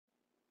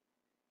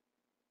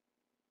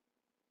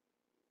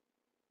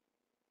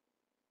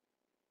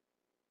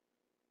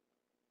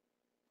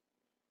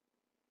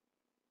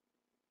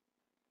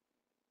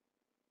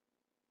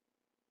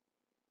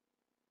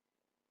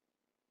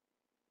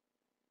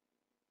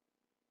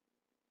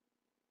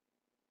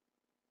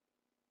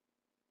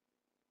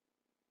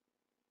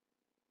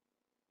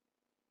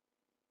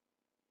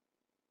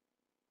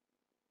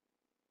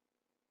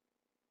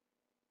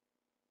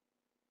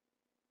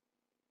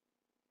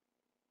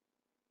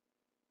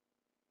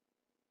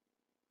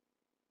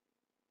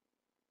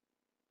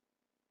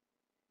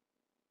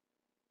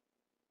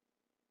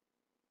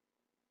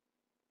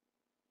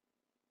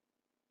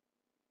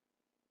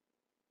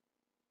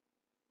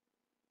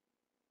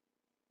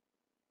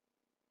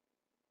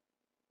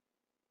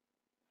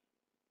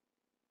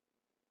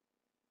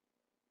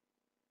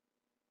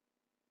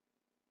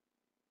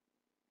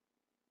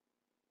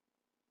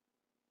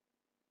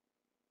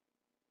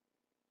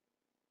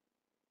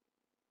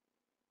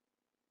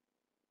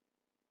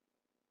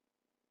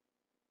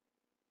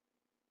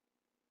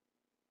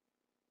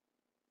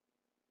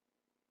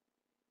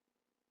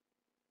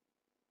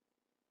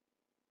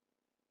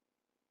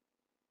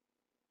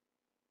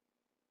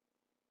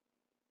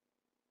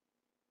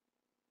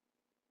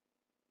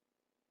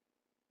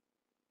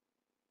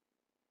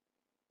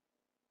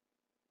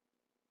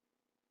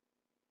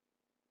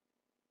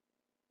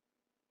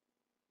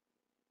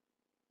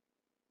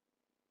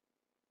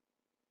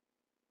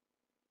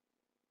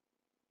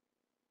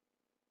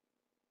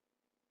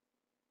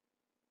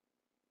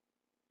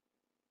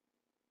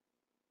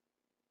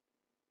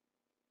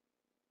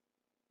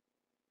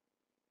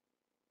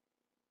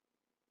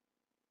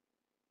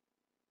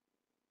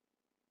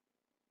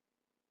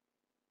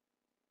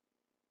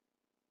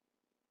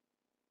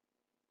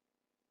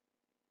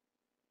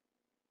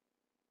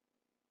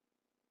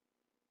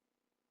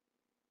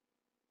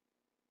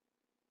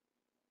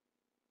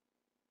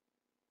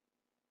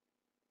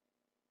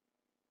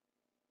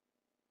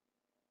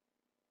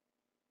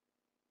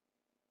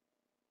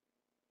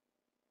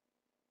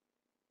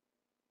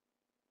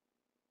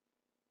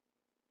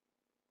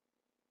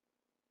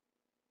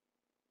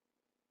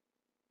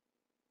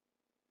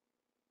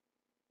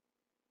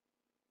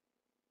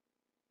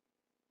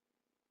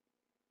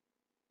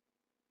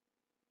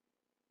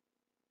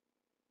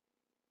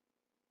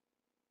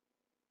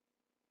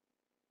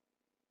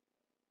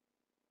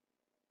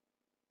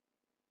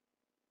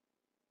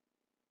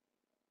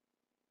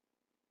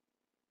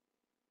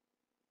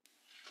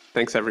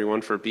Thanks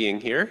everyone for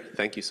being here.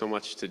 Thank you so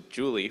much to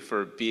Julie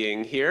for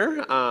being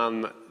here.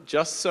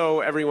 Just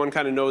so everyone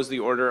kind of knows the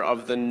order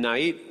of the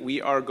night, we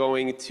are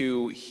going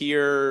to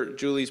hear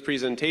Julie's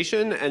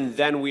presentation, and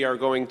then we are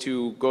going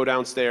to go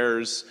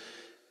downstairs,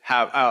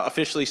 have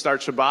officially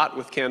start Shabbat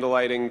with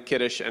candlelighting,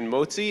 Kiddush, and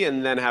Motzi,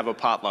 and then have a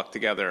potluck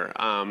together.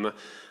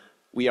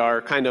 We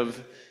are kind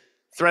of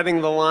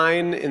threading the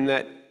line in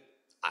that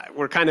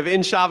we're kind of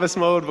in Shabbos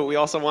mode, but we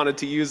also wanted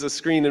to use a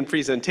screen and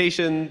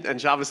presentation,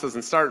 and Shabbos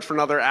doesn't start for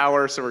another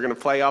hour, so we're going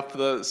to play up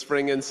the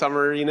spring and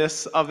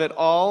summeriness of it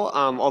all,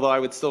 although I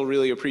would still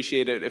really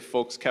appreciate it if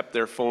folks kept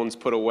their phones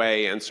put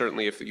away, and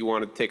certainly if you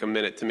want to take a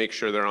minute to make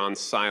sure they're on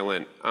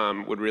silent,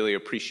 would really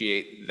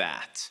appreciate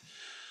that.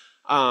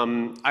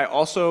 I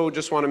also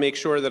just want to make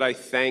sure that I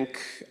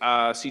thank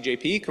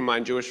CJP,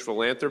 Combined Jewish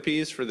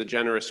Philanthropies, for the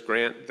generous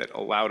grant that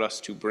allowed us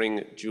to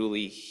bring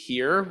Julie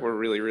here. We're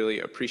really,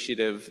 really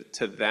appreciative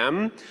to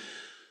them.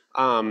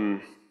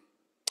 And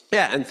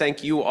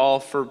thank you all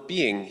for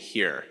being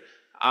here.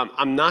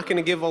 I'm not going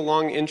to give a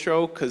long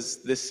intro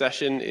because this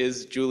session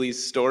is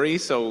Julie's story,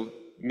 so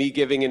me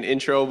giving an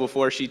intro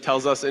before she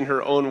tells us in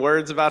her own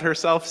words about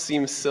herself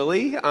seems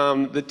silly.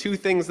 The two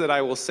things that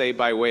I will say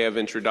by way of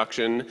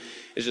introduction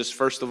is just,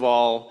 first of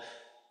all,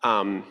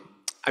 I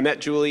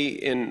met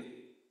Julie in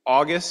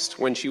August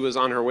when she was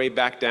on her way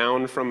back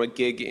down from a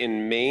gig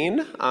in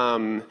Maine.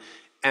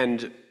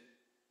 And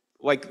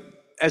like,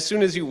 as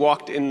soon as you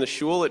walked in the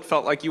shul, it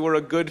felt like you were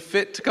a good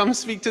fit to come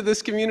speak to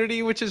this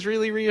community, which is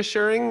really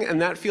reassuring.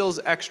 And that feels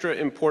extra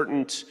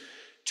important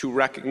to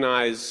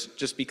recognize,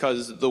 just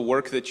because the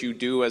work that you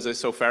do as a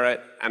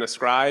soferet and a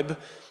scribe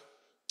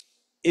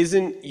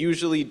isn't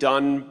usually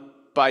done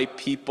by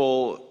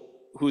people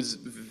whose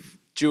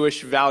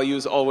Jewish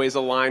values always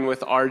align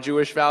with our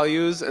Jewish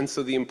values. And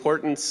so the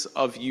importance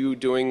of you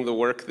doing the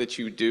work that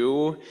you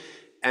do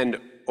and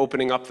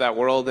opening up that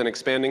world and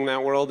expanding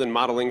that world and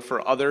modeling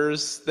for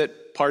others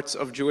that parts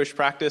of Jewish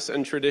practice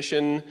and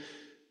tradition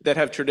that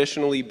have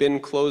traditionally been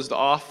closed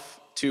off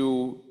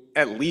to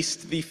at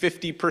least the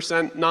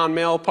 50%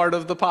 non-male part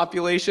of the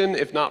population,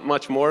 if not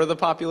much more of the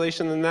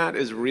population than that,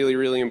 is really,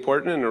 really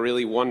important and a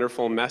really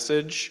wonderful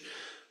message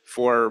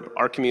for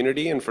our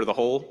community and for the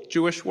whole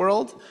Jewish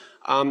world.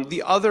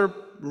 The other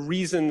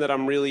reason that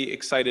I'm really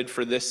excited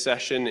for this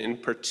session in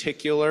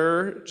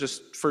particular,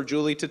 just for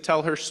Julie to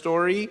tell her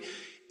story,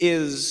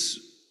 is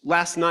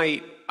last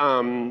night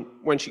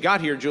when she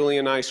got here, Julie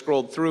and I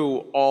scrolled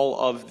through all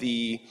of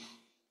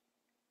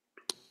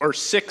or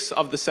 6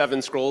 of the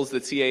 7 scrolls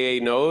that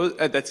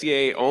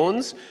CAA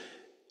owns.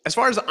 As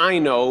far as I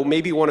know,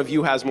 maybe one of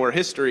you has more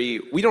history,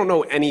 we don't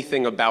know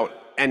anything about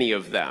any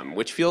of them,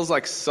 which feels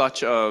like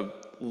such a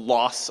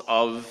loss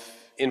of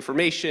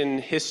information,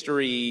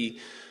 history,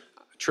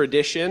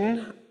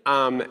 tradition.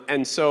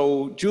 And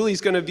so Julie's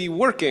going to be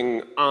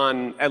working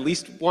on at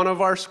least one of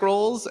our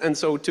scrolls. And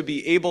so to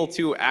be able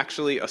to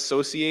actually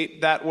associate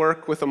that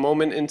work with a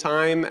moment in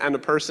time and a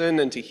person,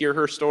 and to hear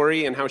her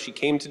story and how she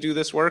came to do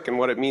this work and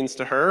what it means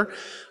to her,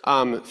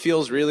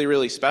 feels really,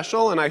 really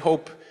special. And I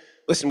hope,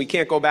 listen, we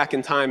can't go back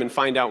in time and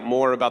find out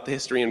more about the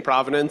history and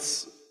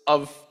provenance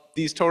of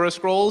these Torah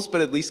scrolls,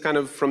 but at least kind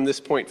of from this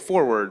point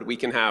forward, we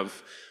can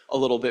have a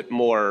little bit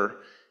more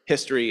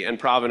history and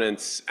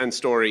provenance and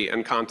story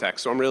and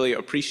context. So I'm really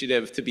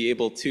appreciative to be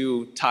able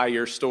to tie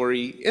your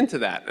story into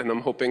that. And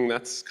I'm hoping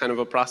that's kind of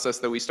a process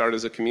that we start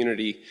as a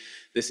community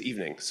this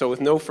evening. So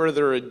with no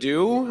further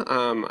ado,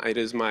 it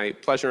is my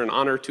pleasure and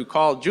honor to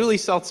call Julie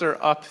Seltzer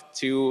up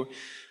to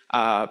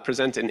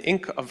present an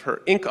ink of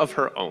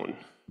her own.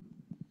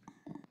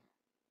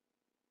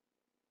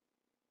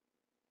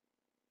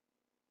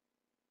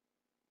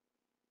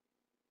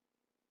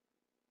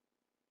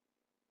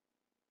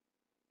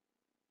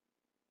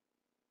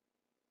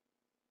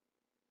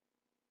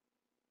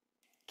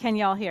 Can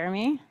y'all hear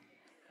me?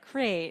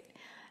 Great.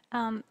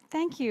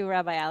 Thank you,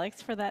 Rabbi Alex,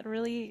 for that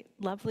really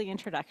lovely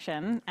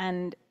introduction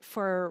and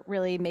for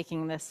really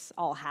making this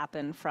all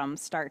happen from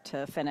start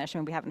to finish. I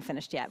mean, we haven't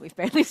finished yet, we've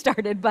barely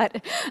started,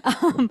 but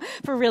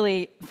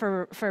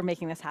for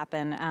making this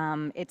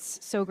happen.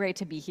 It's so great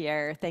to be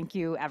here. Thank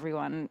you,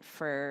 everyone,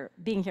 for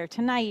being here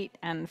tonight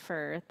and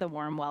for the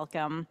warm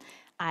welcome.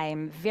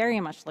 I'm very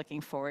much looking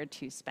forward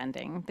to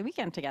spending the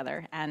weekend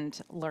together and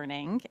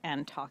learning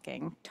and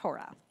talking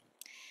Torah.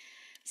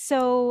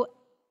 So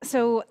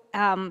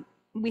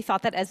we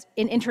thought that as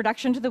an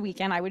introduction to the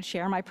weekend, I would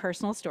share my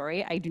personal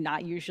story. I do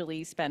not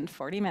usually spend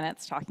 40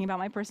 minutes talking about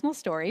my personal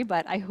story,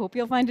 but I hope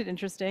you'll find it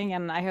interesting,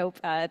 and I hope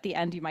at the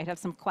end you might have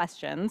some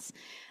questions.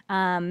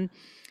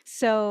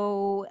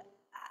 So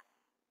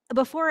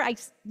before I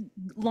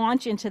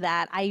launch into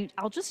that,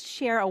 I'll just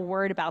share a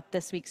word about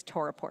this week's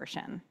Torah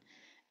portion,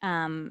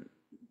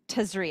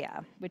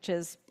 Tazria, which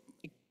is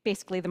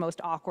basically the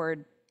most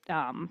awkward,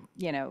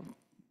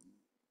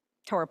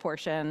 Torah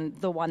portion,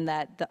 the one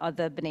that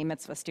the B'nai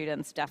Mitzvah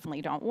students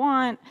definitely don't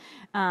want.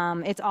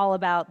 It's all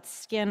about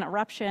skin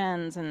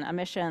eruptions and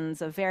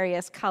emissions of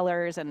various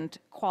colors and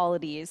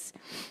qualities,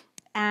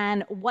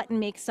 and what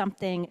makes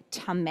something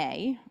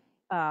tameh,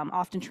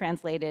 often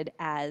translated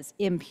as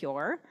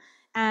impure,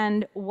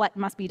 and what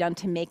must be done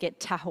to make it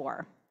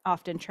tahor,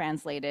 often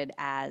translated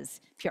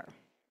as pure.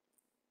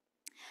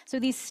 So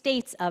these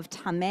states of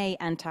tameh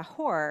and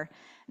tahor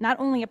not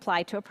only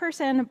apply to a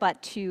person,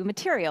 but to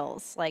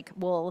materials like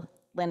wool,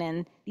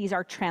 linen. These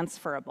are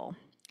transferable.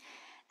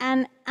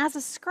 And as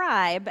a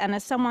scribe and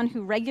as someone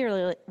who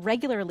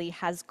regularly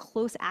has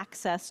close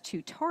access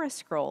to Torah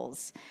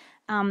scrolls,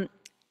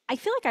 I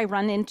feel like I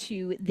run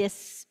into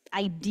this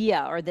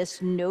idea or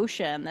this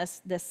notion,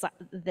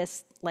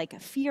 this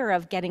like fear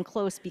of getting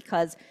close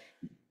because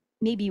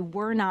maybe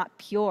we're not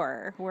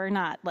pure. We're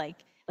not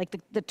like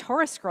the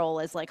Torah scroll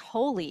is like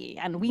holy,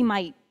 and we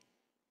might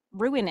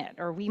ruin it,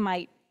 or we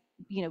might,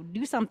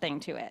 do something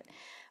to it,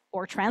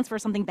 or transfer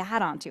something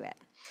bad onto it.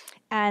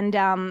 And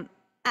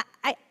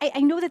I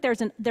know that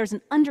there's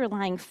an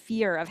underlying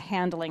fear of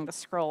handling the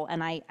scroll,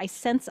 and I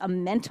sense a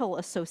mental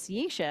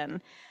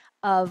association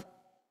of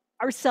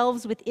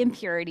ourselves with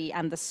impurity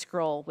and the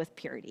scroll with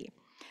purity.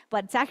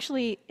 But it's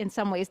actually, in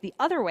some ways, the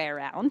other way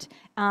around.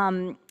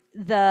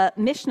 The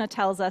Mishnah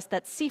tells us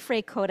that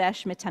Sifrei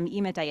Kodesh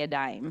mitam'im et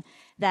hayadayim,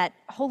 that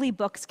holy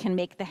books can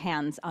make the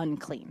hands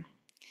unclean.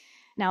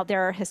 Now,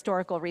 there are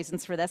historical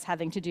reasons for this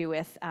having to do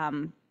with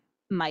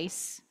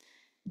mice,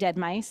 dead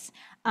mice,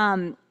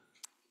 and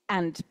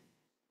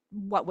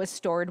what was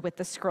stored with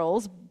the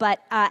scrolls. But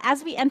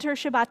as we enter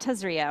Shabbat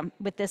Tazria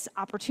with this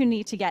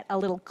opportunity to get a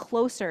little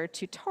closer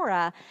to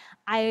Torah,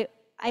 I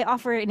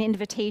offer an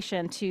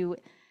invitation to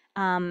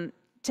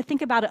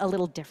think about it a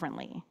little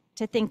differently,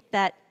 to think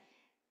that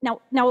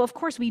now, of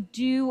course, we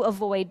do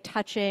avoid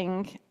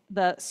touching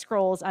the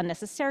scrolls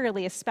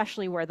unnecessarily,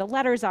 especially where the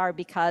letters are,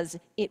 because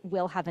it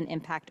will have an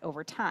impact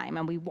over time,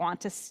 and we want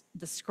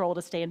the scroll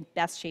to stay in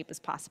best shape as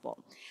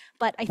possible.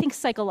 But I think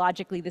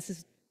psychologically, this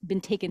has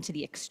been taken to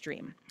the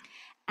extreme.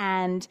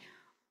 And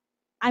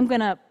I'm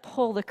gonna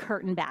pull the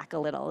curtain back a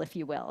little, if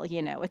you will,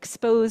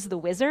 expose the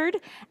wizard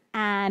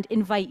and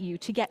invite you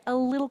to get a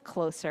little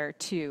closer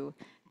to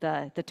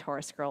the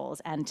Torah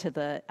scrolls and to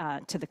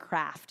the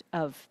craft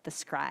of the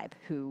scribe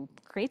who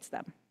creates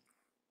them.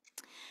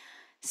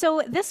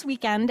 So this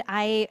weekend,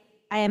 I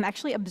am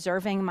actually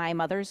observing my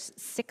mother's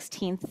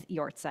 16th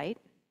yortzeit.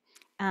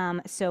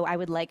 So I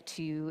would like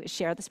to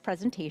share this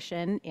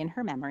presentation in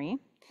her memory.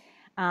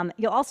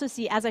 You'll also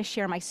see, as I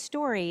share my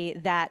story,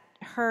 that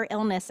her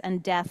illness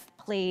and death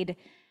played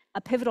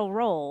a pivotal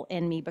role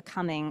in me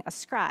becoming a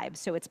scribe.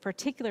 So it's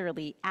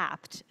particularly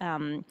apt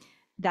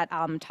that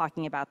I'm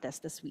talking about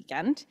this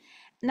weekend.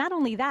 Not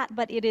only that,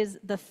 but it is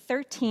the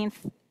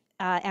 13th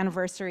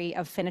anniversary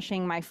of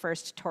finishing my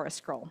first Torah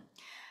scroll.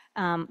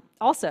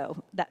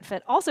 Also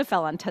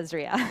fell on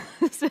Tazria.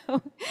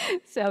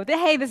 so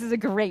hey, this is a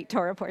great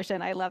Torah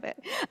portion. I love it.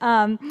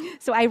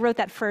 So I wrote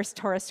that first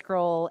Torah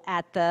scroll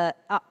at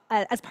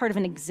as part of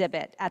an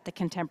exhibit at the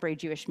Contemporary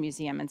Jewish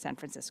Museum in San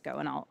Francisco,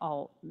 and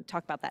I'll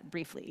talk about that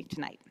briefly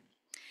tonight.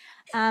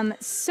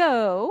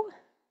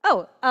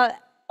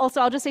 Also,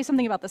 I'll just say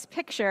something about this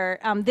picture.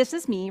 This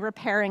is me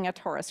repairing a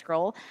Torah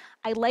scroll.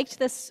 I liked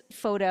this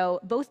photo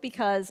both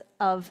because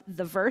of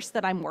the verse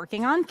that I'm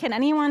working on. Can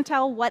anyone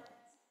tell what?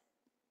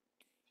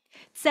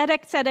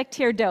 Tzedek, tzedek,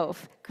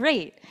 tirdof.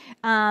 Great.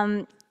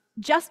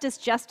 Justice,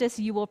 justice,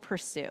 you will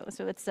pursue.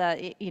 So it's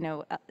a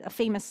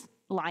famous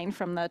line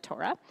from the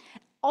Torah.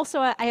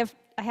 Also, I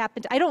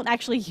don't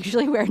actually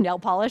usually wear nail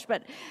polish,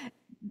 but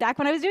back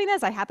when I was doing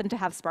this, I happened to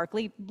have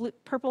sparkly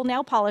purple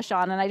nail polish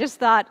on, and I just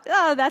thought,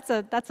 oh, that's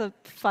a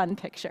fun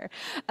picture.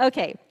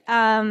 Okay,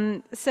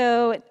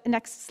 so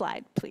next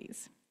slide,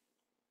 please.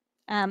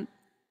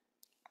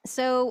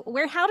 So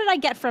how did I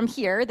get from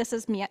here? This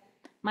is me at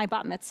my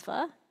bat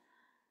mitzvah.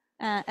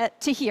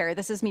 To here,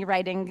 this is me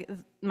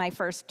writing my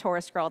first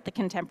Torah scroll at the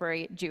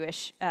Contemporary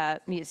Jewish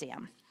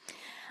Museum.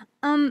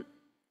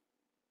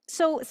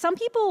 So some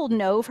people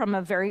know from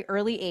a very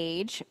early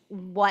age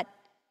what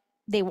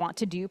they want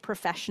to do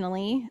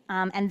professionally,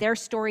 and their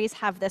stories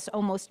have this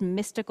almost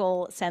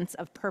mystical sense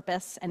of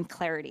purpose and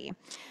clarity.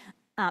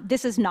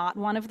 This is not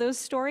one of those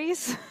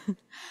stories.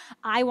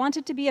 I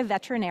wanted to be a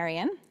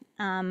veterinarian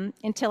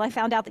until I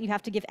found out that you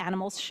have to give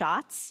animals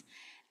shots.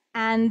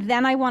 And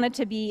then I wanted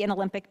to be an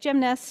Olympic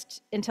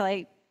gymnast until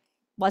I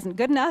wasn't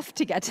good enough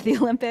to get to the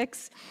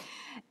Olympics.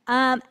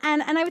 And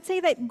I would say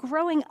that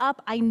growing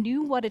up, I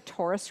knew what a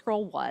Torah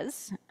scroll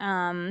was.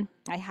 I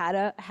had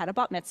a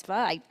bat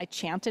mitzvah. I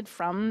chanted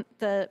from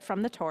the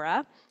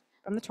Torah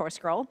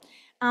scroll.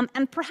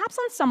 And perhaps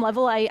on some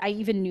level, I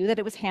even knew that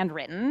it was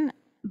handwritten.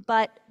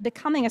 But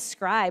becoming a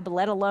scribe,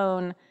 let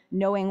alone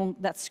knowing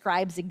that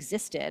scribes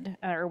existed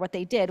or what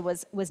they did,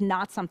 was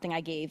not something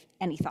I gave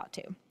any thought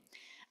to.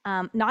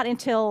 Not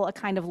until a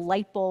kind of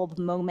light bulb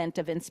moment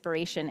of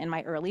inspiration in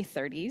my early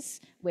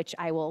 30s, which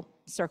I will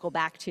circle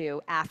back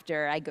to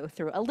after I go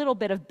through a little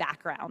bit of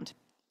background.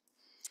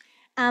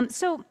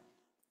 So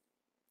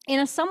in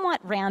a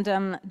somewhat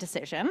random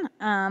decision,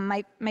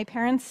 my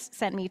parents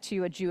sent me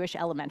to a Jewish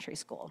elementary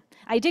school.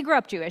 I did grow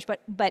up Jewish,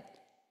 but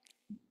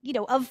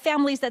of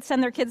families that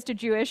send their kids to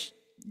Jewish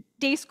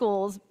day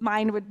schools,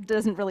 mine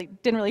didn't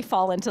really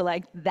fall into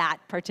like that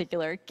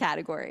particular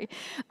category.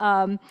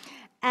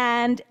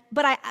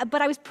 But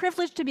I was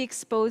privileged to be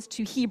exposed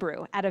to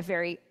Hebrew at a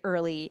very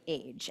early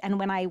age. And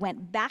when I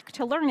went back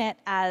to learn it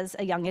as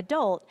a young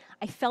adult,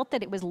 I felt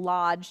that it was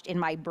lodged in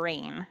my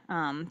brain,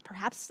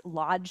 perhaps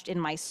lodged in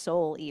my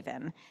soul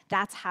even.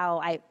 That's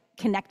how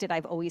connected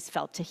I've always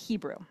felt to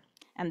Hebrew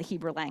and the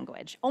Hebrew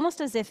language,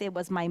 almost as if it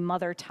was my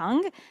mother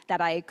tongue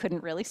that I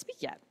couldn't really speak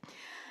yet.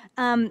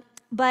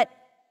 But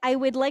I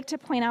would like to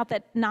point out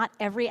that not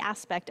every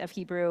aspect of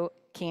Hebrew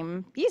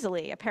came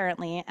easily,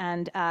 apparently,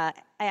 and I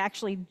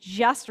actually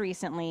just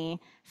recently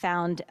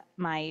found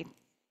my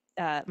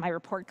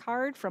report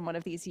card from one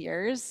of these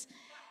years,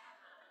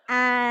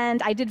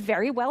 and I did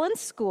very well in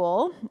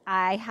school.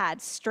 I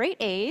had straight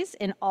A's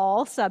in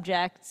all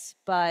subjects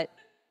but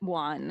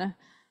one.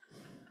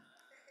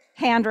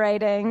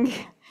 Handwriting,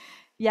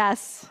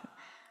 yes.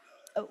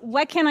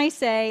 What can I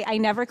say? I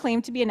never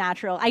claimed to be a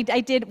natural. I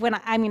did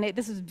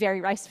this is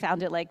I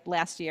found it like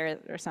last year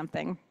or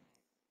something.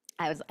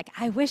 I was like,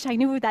 I wish I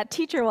knew who that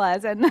teacher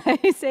was. And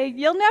I say,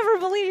 you'll never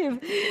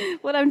believe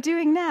what I'm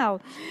doing now.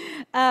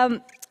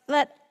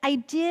 But I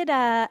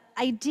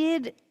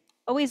did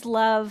always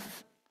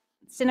love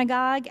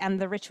synagogue and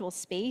the ritual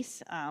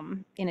space,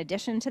 in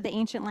addition to the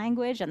ancient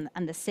language and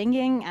the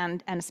singing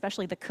and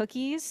especially the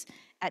cookies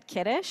at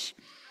Kiddush.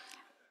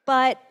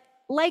 But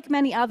like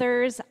many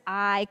others,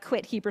 I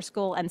quit Hebrew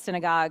school and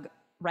synagogue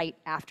right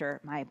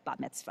after my bat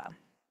mitzvah.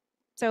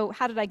 So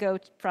how did I go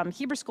from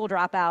Hebrew school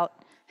dropout,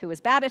 who was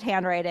bad at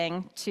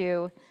handwriting,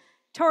 to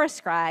Torah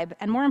scribe,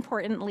 and more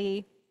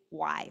importantly,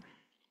 why?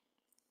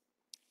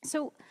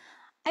 So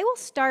I will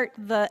start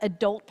the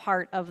adult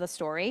part of the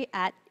story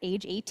at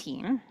age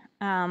 18,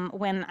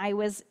 when I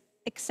was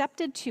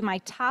accepted to my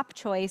top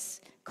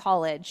choice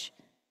college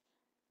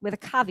with a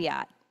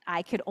caveat: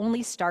 I could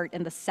only start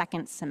in the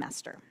second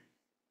semester.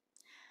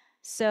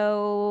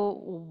 So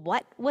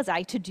what was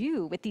I to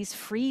do with these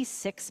free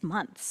 6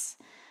 months?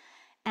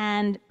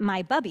 And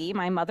my bubby,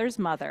 my mother's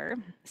mother,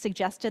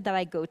 suggested that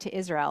I go to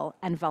Israel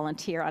and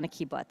volunteer on a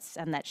kibbutz,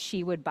 and that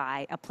she would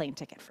buy a plane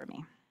ticket for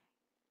me.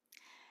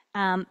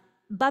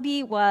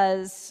 Bubby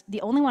was the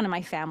only one in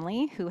my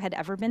family who had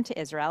ever been to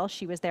Israel.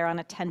 She was there on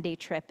a 10-day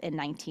trip in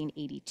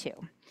 1982.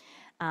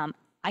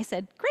 I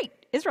said, great,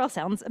 Israel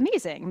sounds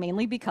amazing,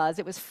 mainly because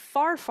it was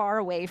far, far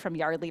away from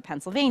Yardley,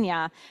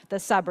 Pennsylvania, the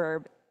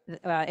suburb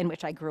in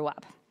which I grew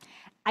up.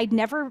 I'd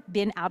never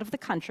been out of the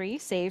country,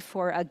 save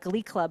for a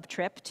Glee Club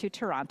trip to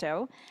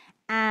Toronto,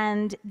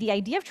 and the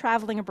idea of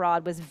traveling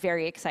abroad was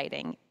very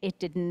exciting. It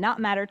did not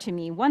matter to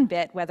me one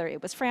bit whether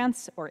it was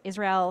France or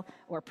Israel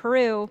or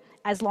Peru,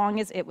 as long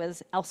as it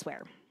was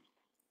elsewhere.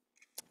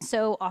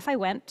 So off I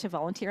went to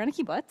volunteer on a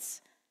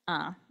kibbutz.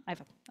 I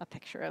have a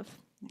picture of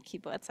the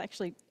kibbutz.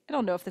 Actually, I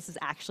don't know if this is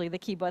actually the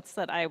kibbutz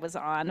that I was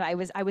on. I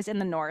was in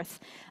the north,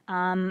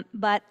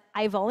 but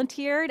I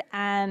volunteered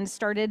and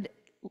started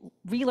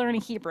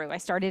relearning Hebrew. I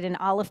started in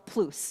Aleph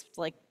Plus,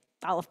 like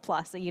Aleph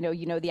Plus. You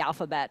know the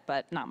alphabet,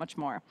 but not much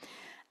more.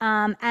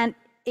 And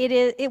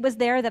it was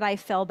there that I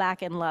fell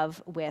back in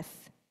love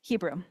with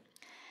Hebrew.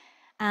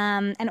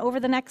 And over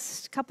the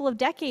next couple of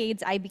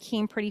decades, I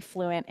became pretty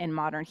fluent in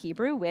modern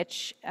Hebrew,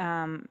 which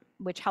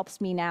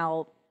helps me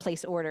now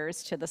place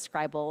orders to the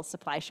Scribal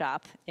supply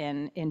shop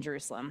in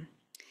Jerusalem.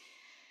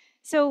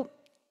 So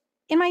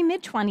in my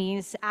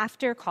mid-20s,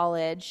 after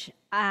college,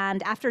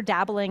 and after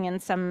dabbling in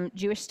some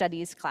Jewish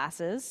studies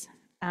classes,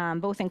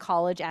 both in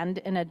college and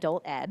in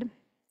adult ed,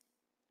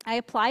 I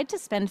applied to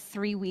spend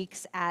 3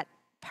 weeks at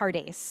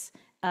Pardes,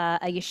 a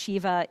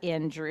yeshiva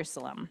in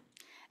Jerusalem.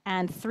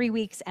 And 3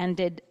 weeks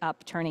ended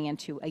up turning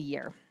into a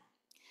year.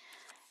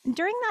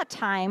 During that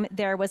time,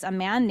 there was a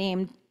man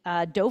named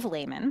Dov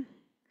Lehman,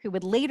 who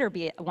would later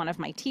be one of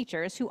my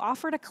teachers, who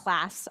offered a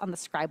class on the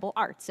scribal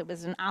arts. It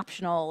was an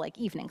optional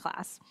evening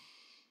class.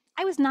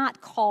 I was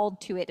not called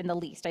to it in the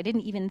least. I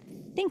didn't even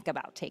think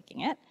about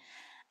taking it.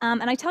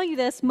 And I tell you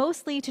this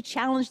mostly to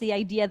challenge the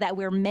idea that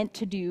we're meant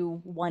to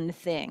do one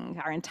thing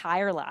our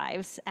entire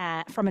lives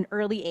from an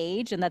early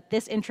age, and that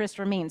this interest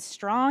remains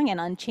strong and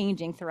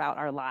unchanging throughout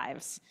our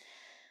lives.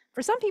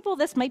 For some people,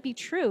 this might be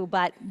true,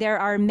 but there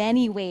are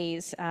many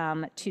ways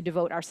to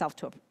devote ourselves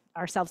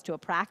to a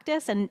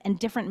practice, and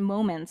different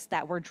moments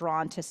that we're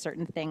drawn to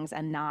certain things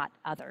and not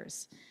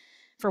others,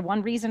 for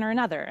one reason or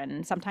another,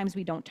 and sometimes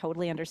we don't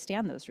totally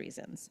understand those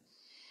reasons.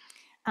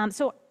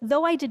 So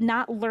though I did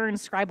not learn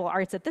scribal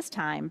arts at this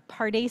time,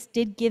 Pardes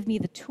did give me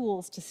the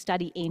tools to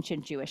study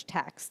ancient Jewish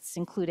texts,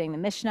 including the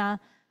Mishnah,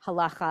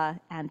 Halacha,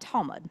 and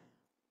Talmud.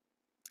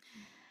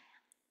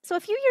 So a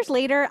few years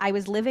later, I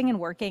was living and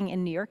working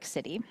in New York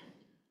City,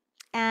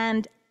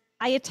 and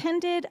I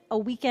attended a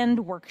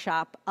weekend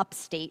workshop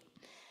upstate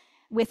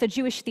with a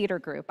Jewish theater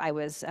group I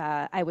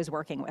was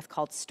working with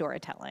called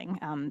Storytelling.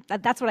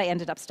 That's what I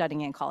ended up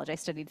studying in college. I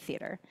studied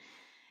theater.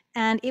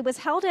 And it was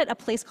held at a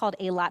place called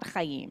Eilat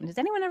Chaim. Does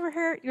anyone ever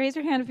heard? Raise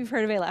your hand if you've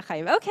heard of Eilat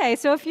Chaim. Okay,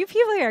 so a few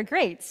people here,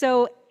 great.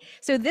 So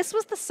this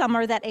was the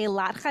summer that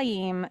Eilat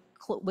Chaim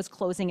was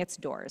closing its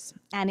doors,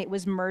 and it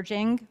was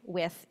merging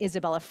with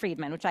Isabella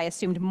Freedman, which I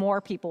assumed more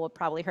people would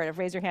probably heard of.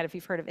 Raise your hand if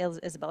you've heard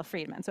of Isabella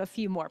Freedman. So a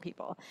few more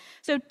people.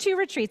 So two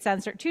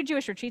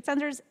Jewish retreat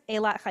centers,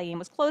 Eilat Chaim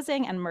was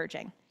closing and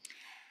merging.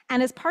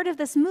 And as part of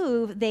this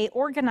move, they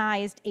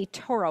organized a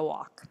Torah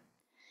walk,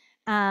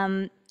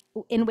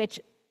 in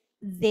which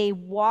they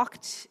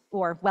walked,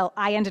 or well,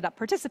 I ended up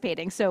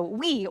participating. So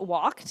we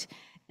walked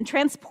and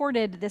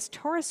transported this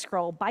Torah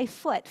scroll by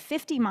foot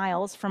 50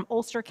 miles from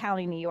Ulster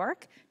County, New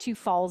York to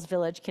Falls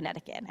Village,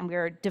 Connecticut. And we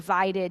were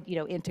divided,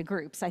 into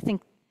groups. I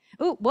think,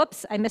 oh,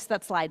 whoops, I missed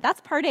that slide.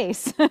 That's part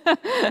ace.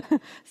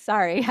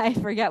 Sorry, I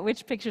forget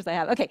which pictures I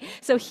have. Okay,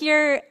 so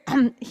here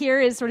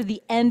is sort of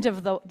the end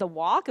of the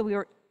walk. And we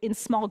were in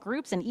small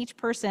groups, and each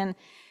person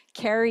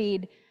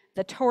carried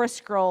the Torah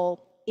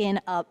scroll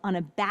on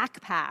a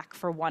backpack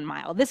for 1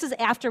 mile. This is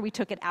after we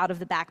took it out of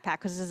the backpack,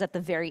 because this is at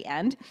the very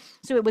end.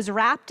 So it was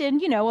wrapped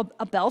in,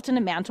 a belt and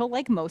a mantle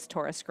like most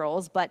Torah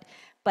scrolls, but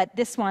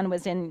this one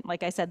was in,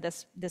 like I said,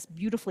 this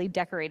beautifully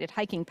decorated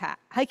hiking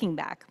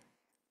backpack,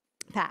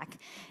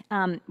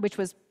 which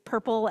was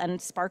purple and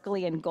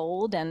sparkly and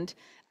gold. And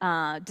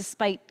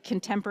despite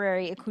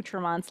contemporary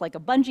accoutrements like a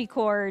bungee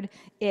cord,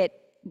 it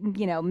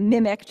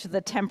mimicked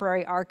the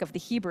temporary ark of the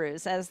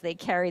Hebrews as they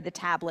carried the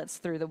tablets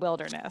through the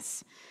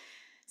wilderness.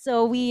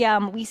 So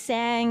we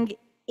sang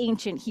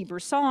ancient Hebrew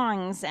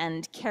songs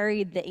and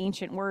carried the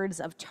ancient words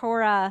of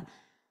Torah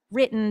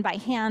written by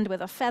hand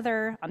with a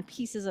feather on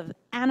pieces of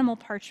animal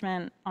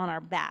parchment on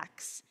our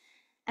backs.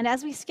 And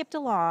as we skipped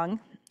along,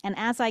 and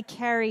as I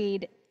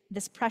carried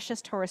this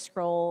precious Torah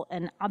scroll,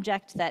 an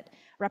object that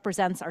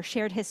represents our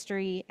shared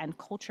history and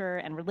culture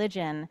and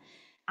religion,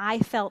 I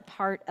felt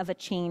part of a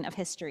chain of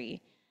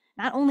history.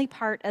 Not only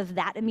part of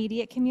that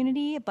immediate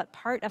community, but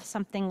part of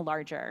something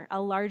larger, a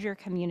larger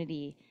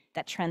community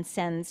that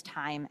transcends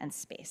time and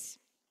space.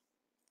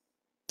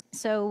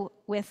 So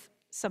with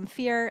some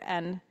fear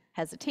and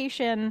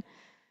hesitation,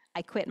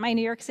 I quit my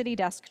New York City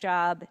desk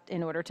job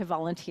in order to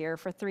volunteer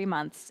for 3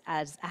 months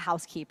as a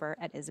housekeeper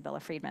at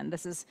Isabella Freedman.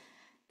 This is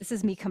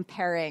me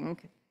comparing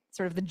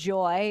sort of the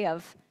joy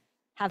of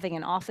having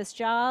an office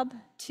job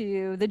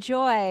to the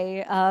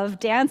joy of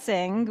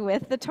dancing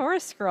with the Torah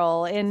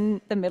scroll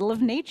in the middle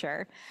of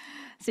nature.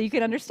 So you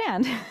can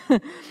understand.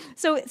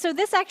 So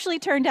this actually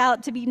turned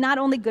out to be not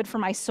only good for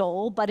my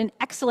soul, but an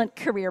excellent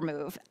career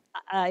move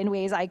in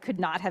ways I could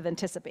not have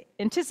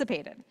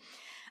anticipated.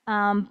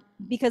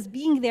 Because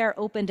being there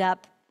opened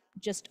up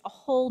just a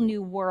whole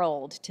new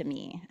world to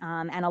me,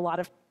 and a lot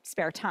of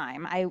spare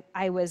time.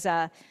 I was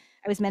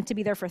meant to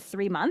be there for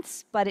 3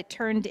 months, but it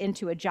turned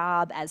into a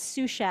job as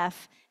sous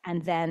chef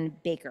and then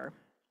baker.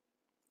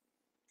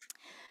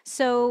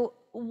 So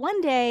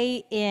one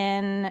day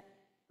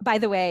by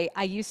the way,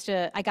 I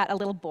got a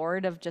little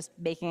bored of just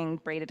making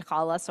braided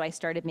challah, so I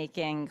started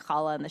making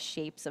challah in the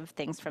shapes of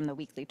things from the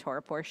weekly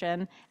Torah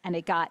portion, and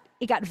it got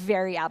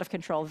very out of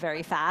control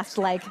very fast,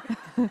 like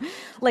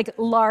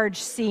large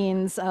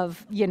scenes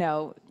of,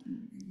 and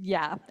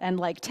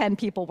like 10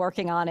 people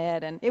working on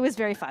it, and it was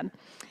very fun.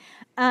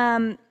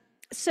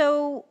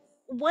 So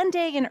one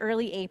day in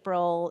early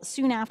April,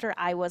 soon after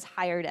I was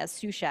hired as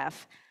sous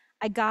chef,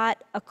 I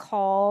got a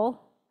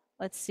call,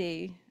 let's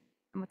see,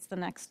 what's the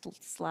next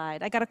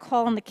slide? I got a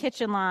call on the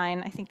kitchen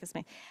line, I think this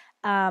may,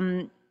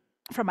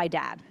 from my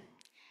dad.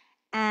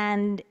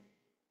 And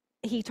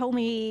he told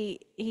me,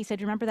 he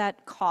said, remember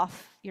that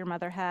cough your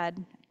mother had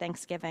at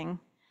Thanksgiving?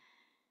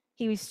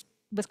 He was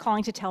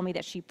calling to tell me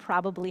that she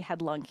probably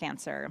had lung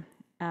cancer.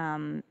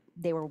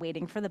 They were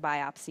waiting for the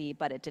biopsy,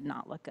 but it did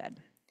not look good.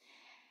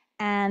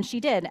 And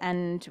she did,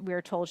 and we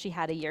were told she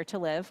had a year to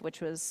live,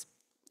 which was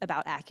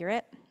about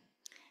accurate.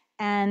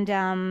 And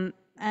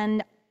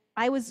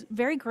I was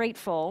very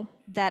grateful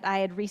that I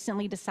had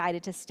recently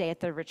decided to stay at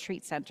the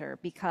retreat center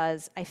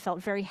because I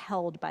felt very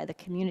held by the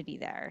community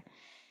there.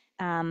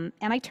 And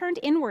I turned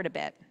inward a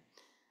bit.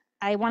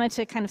 I wanted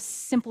to kind of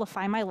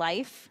simplify my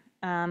life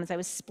as I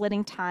was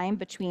splitting time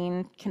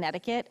between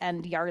Connecticut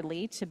and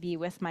Yardley to be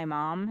with my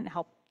mom and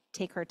help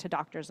take her to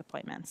doctor's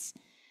appointments.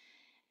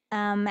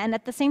 And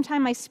at the same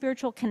time, my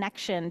spiritual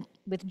connection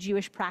with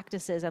Jewish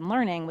practices and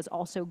learning was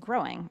also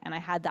growing, and I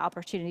had the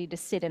opportunity to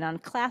sit in on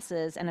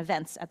classes and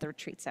events at the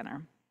retreat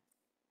center.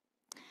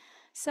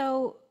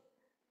 So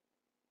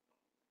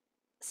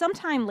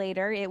sometime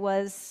later, it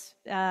was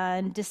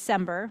in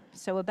December,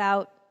 so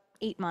about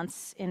 8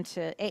 months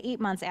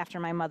after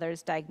my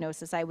mother's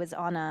diagnosis, I was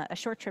on a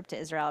short trip to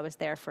Israel. I was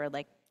there for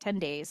like 10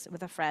 days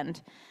with a friend.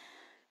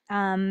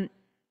 And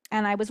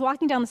I was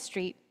walking down the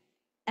street,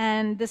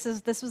 and this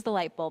was the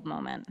light bulb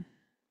moment.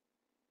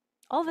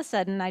 All of a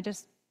sudden,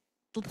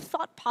 the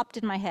thought popped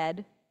in my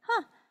head,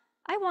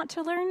 I want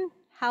to learn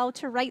how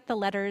to write the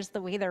letters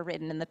the way they're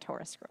written in the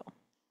Torah scroll.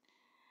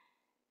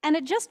 And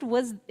it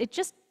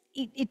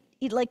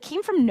like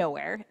came from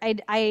nowhere.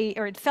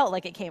 Or it felt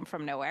like it came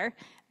from nowhere,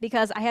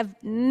 because I have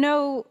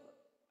no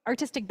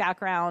artistic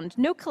background,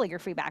 no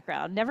calligraphy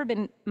background, never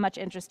been much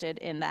interested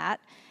in that.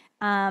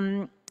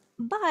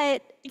 But I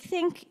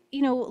think,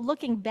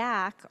 looking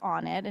back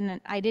on it,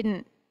 and I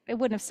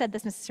wouldn't have said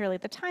this necessarily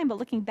at the time, but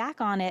looking back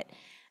on it,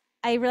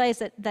 I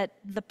realized that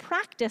the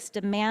practice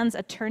demands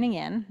a turning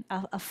in,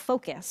 a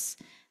focus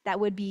that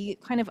would be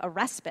kind of a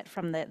respite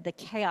from the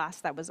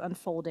chaos that was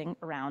unfolding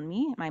around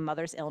me, my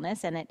mother's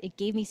illness, and it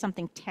gave me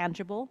something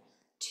tangible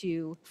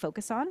to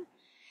focus on.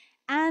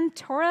 And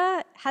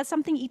Torah has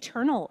something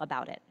eternal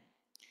about it,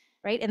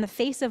 right? In the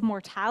face of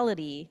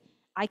mortality,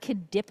 I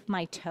could dip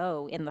my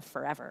toe in the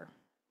forever.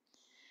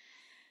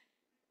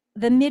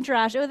 The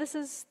Midrash, this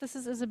is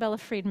Isabella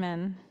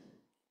Friedman.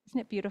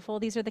 Isn't it beautiful?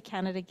 These are the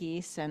Canada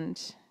geese, and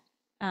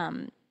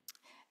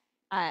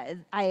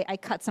I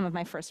cut some of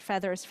my first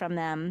feathers from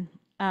them.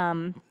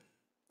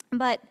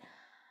 But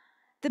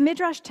the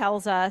Midrash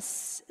tells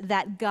us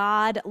that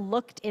God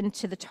looked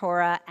into the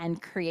Torah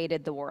and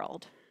created the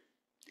world.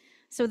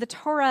 So the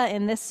Torah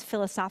in this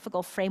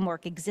philosophical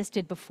framework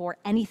existed before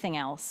anything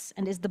else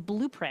and is the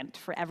blueprint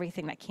for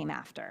everything that came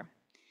after.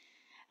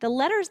 The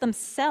letters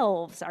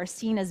themselves are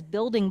seen as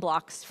building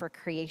blocks for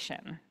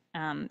creation.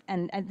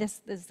 And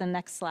this is the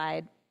next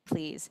slide,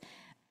 please.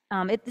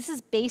 This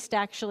is based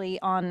actually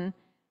on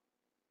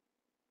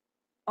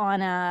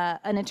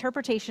an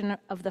interpretation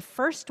of the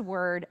first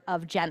word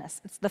of Genesis.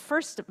 It's the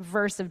first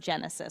verse of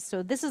Genesis.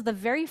 So this is the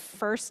very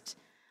first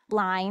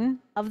line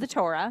of the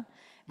Torah.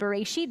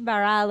 Bereshit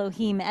bara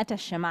Elohim et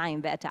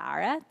hashamayim ve'et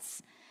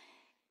haaretz.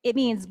 It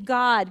means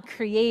God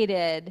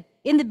created,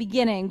 in the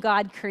beginning,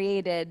 God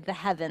created the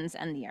heavens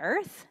and the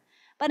earth.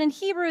 But in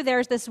Hebrew,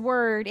 there's this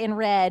word in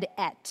red,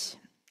 et.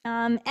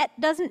 Et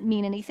doesn't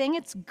mean anything.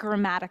 It's a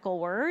grammatical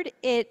word.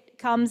 It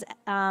comes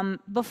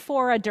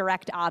before a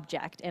direct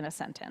object in a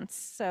sentence.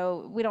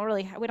 So we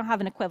don't have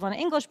an equivalent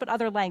in English, but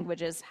other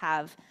languages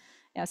have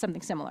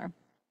something similar.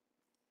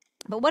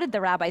 But what did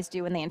the rabbis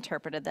do when they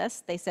interpreted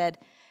this? They said,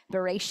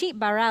 Bereshit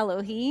bara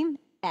Elohim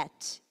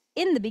et.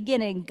 In the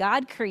beginning,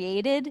 God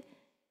created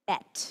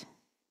et.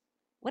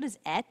 What is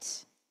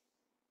et?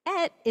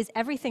 Et is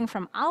everything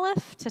from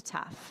Aleph to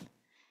Taf.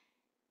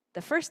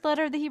 The first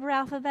letter of the Hebrew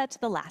alphabet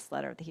to the last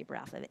letter of the Hebrew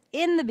alphabet.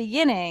 In the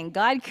beginning,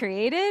 God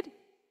created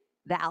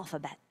the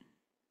alphabet.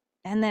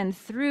 And then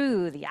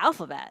through the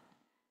alphabet,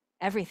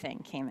 everything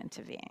came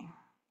into being.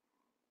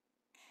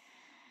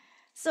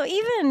 So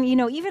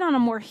even on a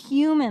more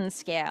human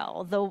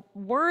scale, the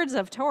words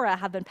of Torah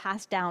have been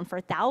passed down for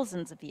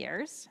thousands of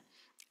years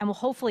and will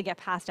hopefully get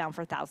passed down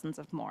for thousands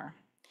of more.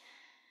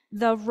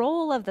 The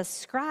role of the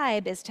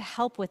scribe is to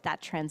help with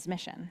that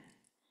transmission.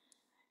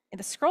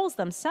 The scrolls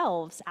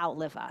themselves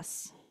outlive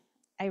us.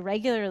 I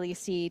regularly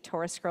see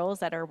Torah scrolls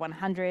that are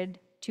 100,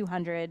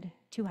 200,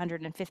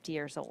 250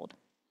 years old.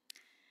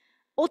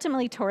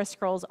 Ultimately, Torah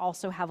scrolls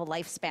also have a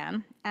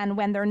lifespan, and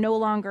when they're no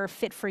longer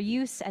fit for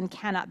use and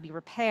cannot be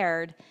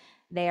repaired,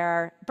 they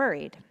are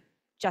buried,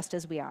 just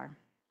as we are.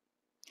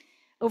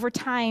 Over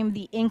time,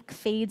 the ink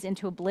fades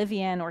into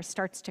oblivion or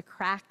starts to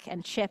crack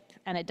and chip,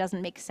 and it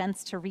doesn't make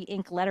sense to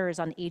re-ink letters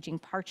on aging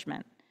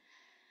parchment.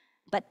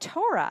 But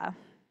Torah,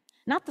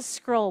 not the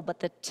scroll, but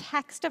the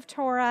text of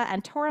Torah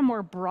and Torah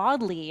more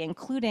broadly,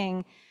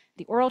 including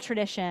the oral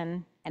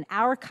tradition and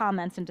our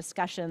comments and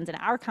discussions and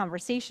our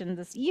conversation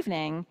this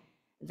evening,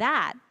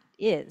 that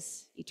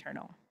is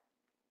eternal.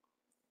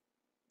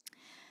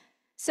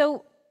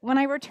 So when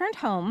I returned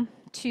home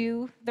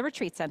to the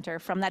retreat center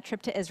from that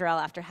trip to Israel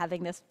after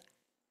having this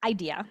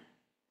idea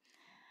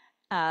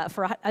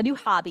for a new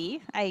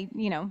hobby,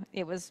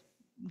 it was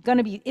going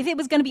to be, if it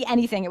was going to be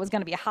anything, it was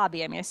going to be a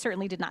hobby. I mean, I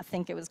certainly did not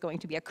think it was going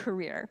to be a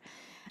career.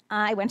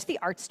 I went to the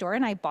art store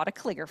and I bought a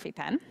calligraphy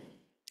pen.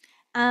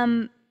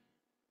 Has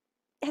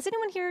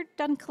anyone here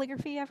done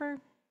calligraphy ever?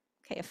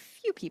 Okay, a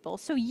few people.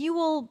 So you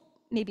will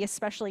maybe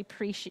especially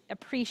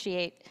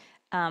appreciate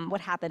what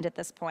happened at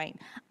this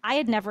point. I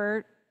had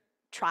never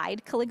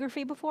tried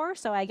calligraphy before,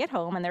 so I get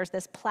home and there's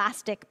this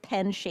plastic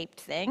pen-shaped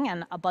thing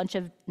and a bunch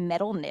of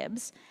metal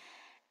nibs,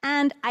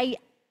 and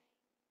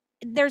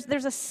there's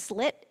a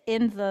slit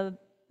in the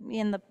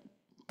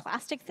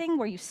plastic thing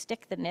where you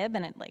stick the nib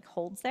and it like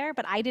holds there,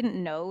 but I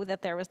didn't know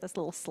that there was this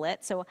little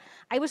slit, so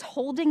I was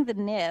holding the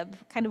nib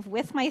kind of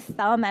with my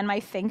thumb and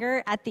my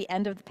finger at the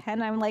end of the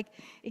pen. I'm like,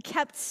 it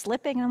kept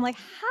slipping, and I'm like,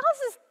 how does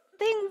this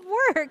thing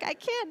work? I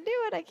can't do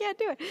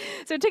it.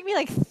 So it took me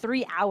like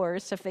 3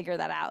 hours to figure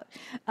that out.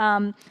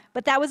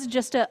 But that was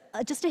just a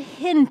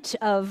hint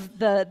of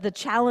the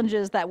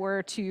challenges that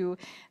were to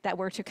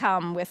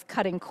come with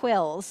cutting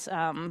quills,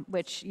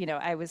 which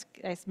I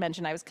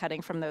mentioned I was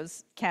cutting from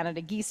those Canada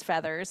geese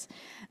feathers.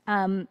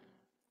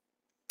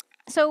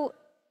 So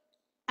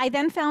I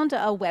then found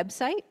a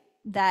website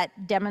that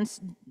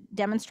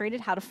demonstrated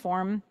how to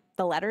form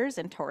the letters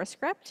in Torah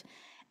script.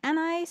 And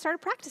I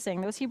started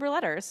practicing those Hebrew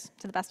letters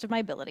to the best of my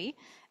ability.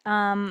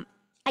 I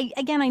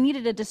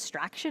needed a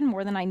distraction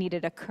more than I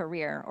needed a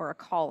career or a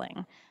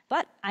calling.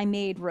 But I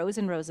made rows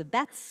and rows of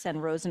bets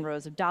and rows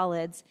of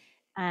dalids.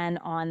 And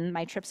on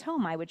my trips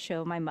home, I would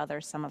show my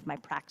mother some of my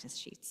practice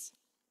sheets.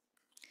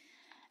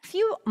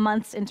 few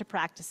months into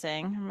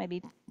practicing,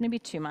 maybe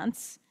 2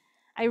 months,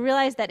 I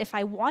realized that if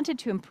I wanted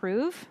to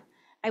improve,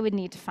 I would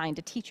need to find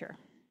a teacher.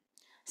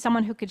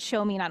 Someone who could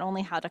show me not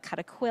only how to cut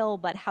a quill,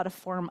 but how to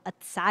form a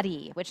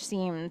tsari, which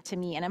seemed to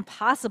me an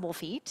impossible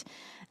feat,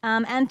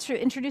 and to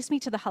introduce me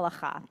to the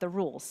halakha, the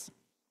rules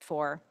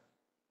for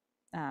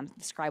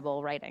scribal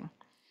writing.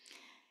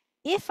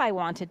 If I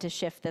wanted to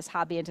shift this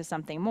hobby into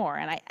something more,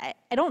 and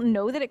I don't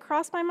know that it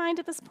crossed my mind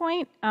at this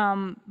point,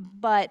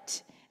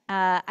 but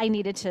I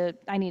needed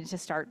to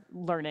start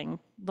learning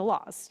the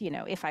laws,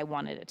 if I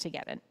wanted it to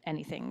get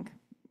anything,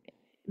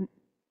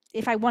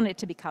 if I wanted it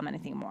to become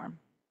anything more.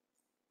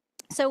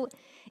 So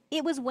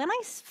it was when I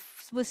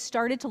was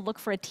started to look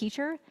for a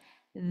teacher,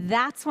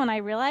 that's when I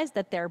realized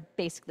that there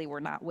basically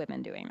were not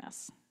women doing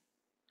this.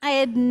 I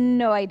had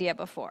no idea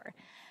before.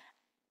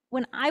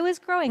 When I was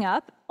growing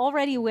up,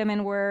 already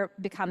women were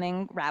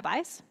becoming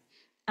rabbis.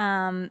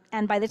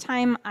 And by the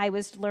time I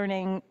was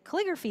learning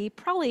calligraphy,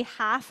 probably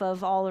half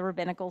of all the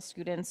rabbinical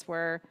students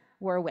were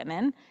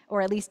women,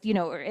 or at least,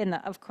 in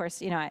the, of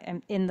course,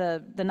 in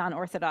the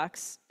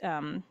non-Orthodox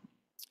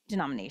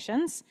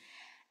denominations.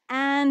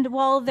 And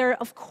while there,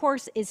 of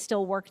course, is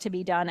still work to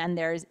be done, and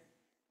there's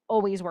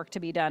always work to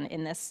be done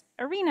in this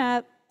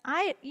arena,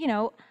 it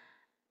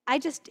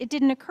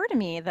didn't occur to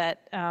me that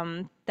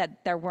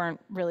that there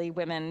weren't really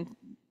women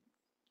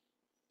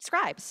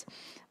scribes.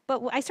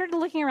 But I started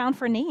looking around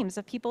for names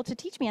of people to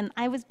teach me, and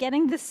I was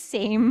getting the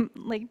same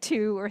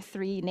 2 or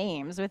 3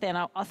 names within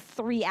a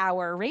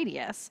 3-hour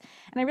radius.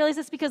 And I realized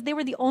it's because they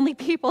were the only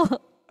people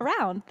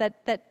around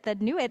that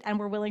knew it and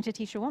were willing to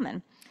teach a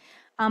woman.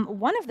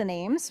 One of the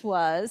names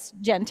was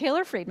Jen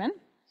Taylor Friedman,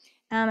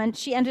 and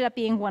she ended up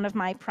being one of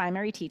my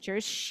primary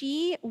teachers.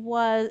 She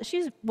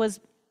was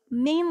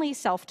mainly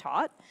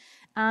self-taught,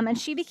 and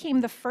she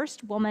became the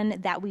first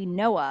woman that we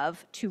know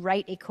of to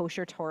write a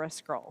kosher Torah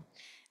scroll.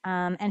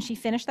 And she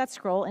finished that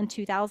scroll in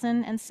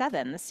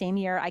 2007, the same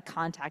year I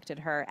contacted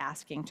her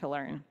asking to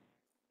learn.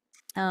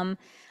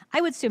 I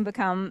would soon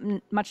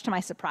become, much to my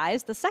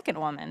surprise, the second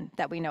woman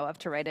that we know of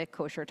to write a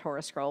kosher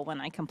Torah scroll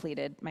when I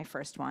completed my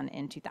first one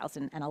in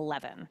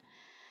 2011.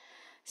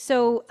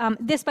 So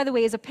this, by the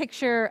way, is a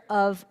picture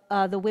of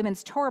the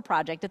Women's Torah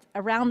Project.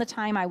 Around the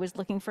time I was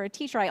looking for a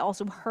teacher, I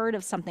also heard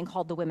of something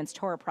called the Women's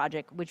Torah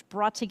Project, which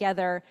brought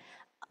together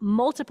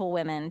multiple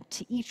women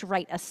to each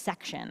write a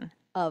section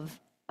of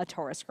a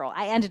Torah scroll.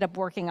 I ended up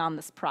working on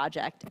this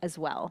project as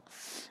well.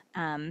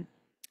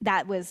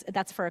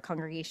 That's for a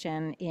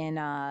congregation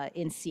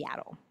in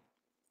Seattle.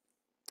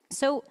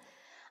 So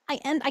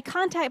I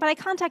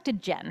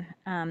contacted Jen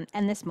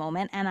in this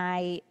moment,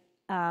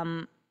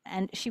 and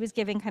she was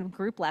giving kind of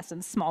group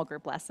lessons, small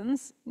group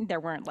lessons. There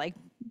weren't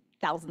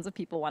thousands of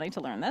people wanting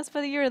to learn this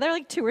for the year. There were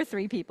 2 or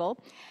 3 people.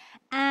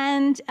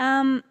 And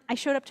I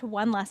showed up to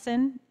one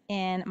lesson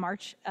in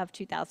March of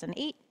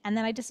 2008, and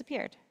then I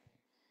disappeared.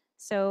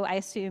 So I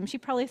assume she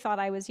probably thought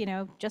I was,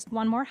 just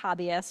one more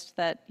hobbyist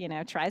that,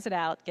 tries it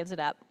out, gives it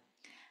up.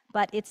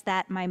 But it's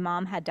that my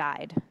mom had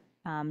died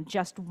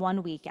just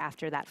 1 week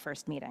after that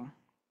first meeting.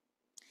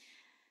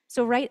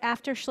 So right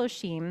after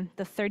Shloshim,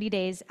 the 30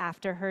 days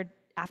after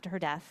her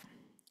death,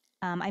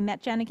 I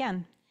met Jen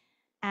again,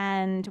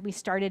 and we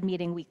started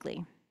meeting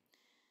weekly.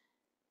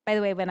 By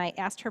the way, when I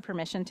asked her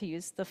permission to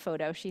use the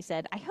photo, she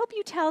said, I hope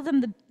you tell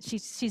them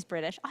she's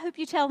British, I hope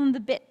you tell them the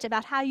bit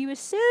about how you were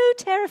so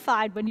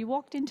terrified when you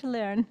walked in to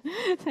learn.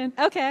 And,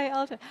 okay,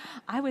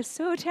 I was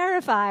so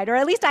terrified, or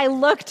at least I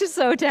looked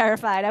so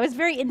terrified. I was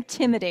very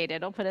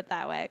intimidated, I'll put it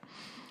that way.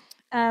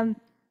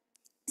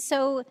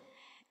 So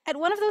at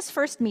one of those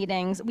first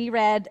meetings, we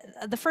read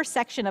the first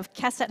section of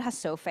Keset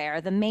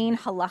HaSofer, the main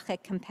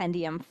halachic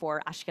compendium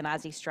for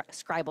Ashkenazi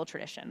scribal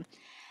tradition.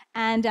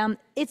 And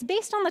it's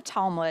based on the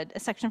Talmud, a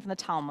section from the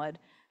Talmud,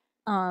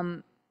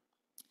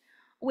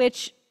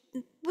 which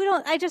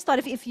I just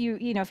thought if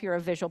you're a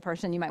visual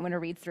person, you might want to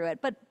read through it.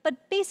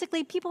 But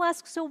basically, people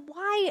ask, so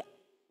why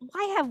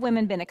have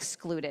women been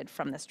excluded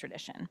from this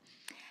tradition?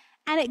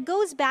 And it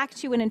goes back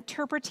to an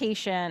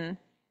interpretation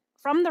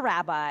from the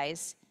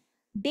rabbis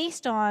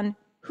based on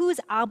who's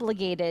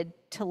obligated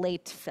to lay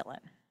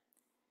tefillin.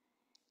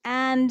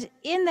 And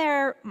in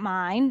their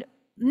mind,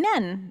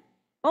 men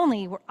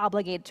only were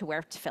obligated to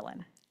wear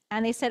tefillin.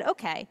 And they said,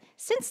 okay,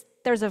 since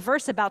there's a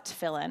verse about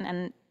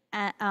tefillin,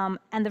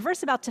 and the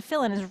verse about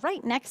tefillin is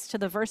right next to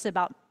the verse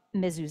about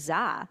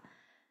mezuzah,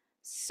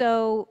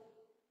 so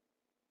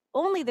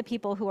only the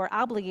people who are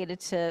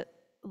obligated to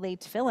lay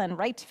tefillin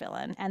write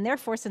tefillin, and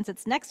therefore, since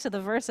it's next to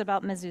the verse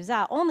about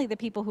mezuzah, only the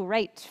people who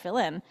write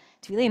tefillin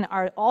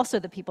are also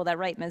the people that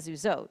write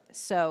mezuzot.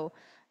 So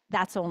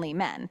that's only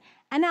men.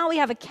 And now we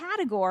have a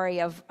category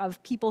of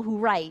people who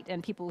write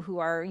and people who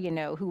are,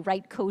 who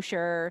write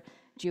kosher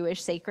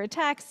Jewish sacred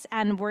texts,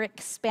 and we're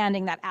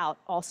expanding that out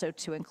also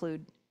to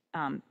include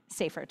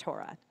Sefer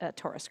Torah,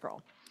 Torah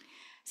scroll.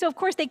 So of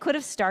course they could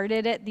have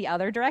started it the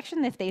other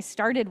direction. If they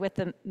started with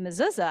the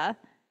mezuzah,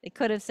 they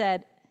could have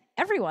said,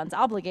 everyone's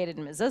obligated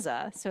in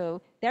mezuzah,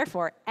 so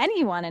therefore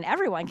anyone and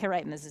everyone can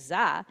write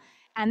mezuzah.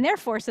 And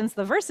therefore, since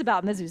the verse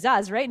about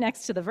mezuzah is right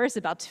next to the verse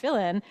about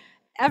tefillin,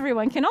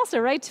 everyone can also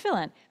write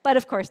tefillin. But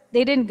of course,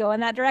 they didn't go in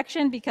that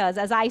direction because,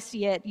 as I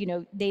see it,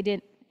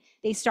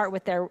 they start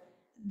with their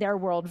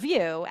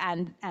worldview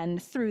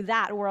and through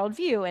that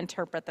worldview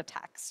interpret the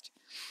text.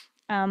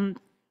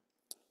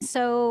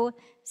 So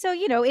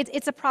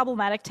it's a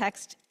problematic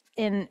text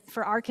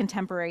for our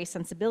contemporary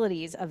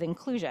sensibilities of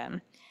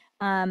inclusion.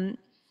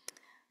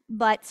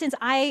 But since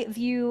I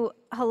view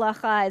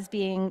halacha as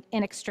being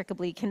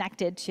inextricably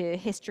connected to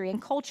history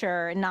and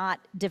culture, not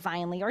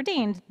divinely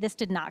ordained, this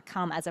did not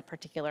come as a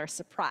particular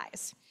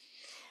surprise.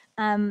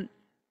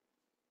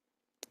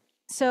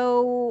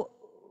 So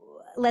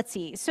let's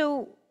see.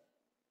 So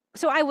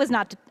I was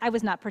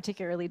not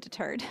particularly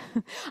deterred.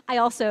 I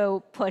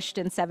also pushed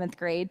in 7th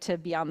grade to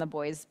be on the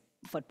boys'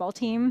 football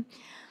team.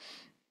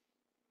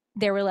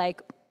 They were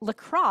like,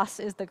 lacrosse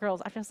is the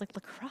girls. I was like,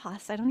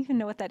 lacrosse? I don't even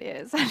know what that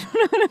is. I don't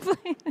know how to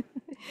play.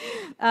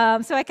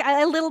 So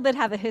I a little bit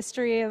have a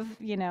history of,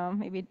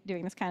 maybe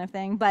doing this kind of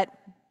thing. But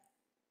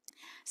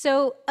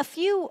so a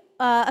few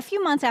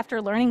months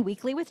after learning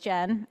weekly with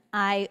Jen,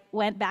 I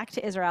went back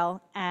to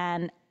Israel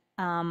and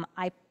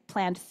I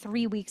planned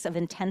 3 weeks of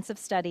intensive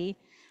study.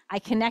 I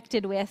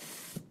connected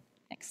with,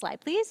 next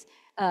slide, please.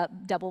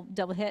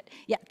 Double hit.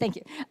 Yeah, thank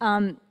you.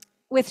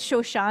 With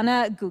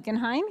Shoshana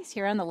Guggenheim, he's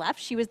here on the left.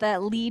 She was the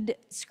lead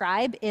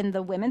scribe in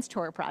the Women's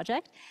Torah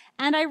Project.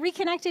 And I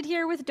reconnected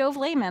here with Dov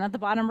Lehman at the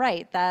bottom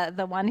right,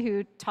 the one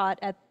who taught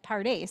at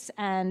Pardes.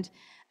 And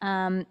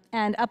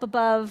up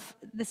above,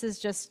 this is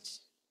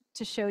just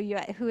to show you,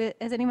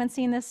 has anyone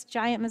seen this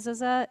giant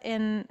mezuzah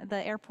in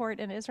the airport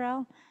in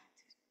Israel?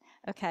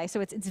 Okay, so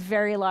it's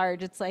very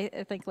large. It's like,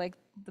 I think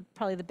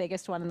probably the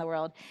biggest one in the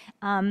world.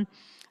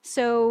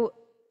 So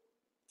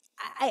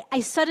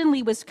I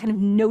suddenly was kind of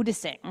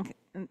noticing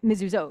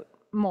mezuzot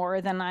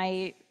more than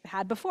I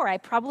had before. I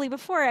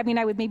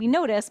would maybe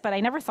notice, but I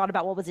never thought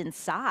about what was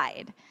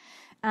inside.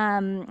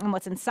 And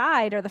what's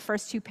inside are the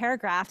first 2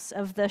 paragraphs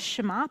of the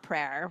Shema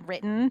prayer,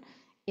 written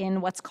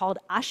in what's called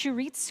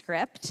Ashurit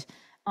script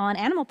on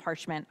animal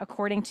parchment,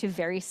 according to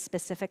very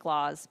specific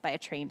laws by a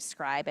trained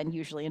scribe, and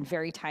usually in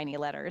very tiny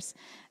letters.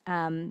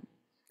 And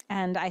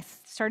I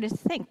started to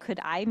think, could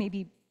I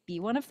maybe be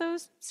one of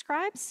those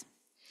scribes?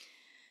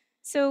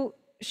 So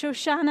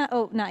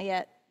Shoshana, not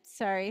yet,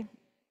 sorry.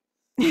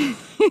 I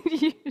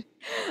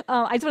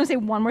just want to say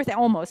one more thing,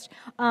 almost.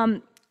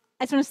 I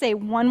just want to say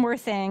one more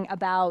thing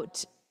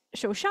about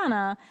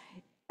Shoshana.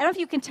 I don't know if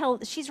you can tell,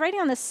 she's writing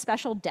on this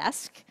special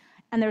desk,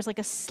 and there's like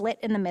a slit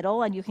in the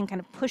middle, and you can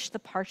kind of push the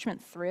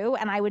parchment through,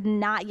 and I would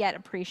not yet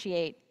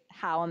appreciate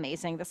how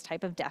amazing this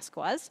type of desk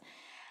was.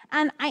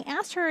 And I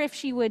asked her if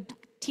she would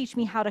teach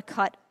me how to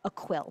cut a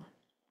quill.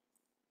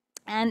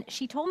 And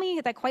she told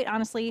me that, quite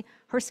honestly,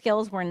 her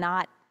skills were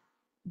not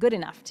good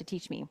enough to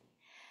teach me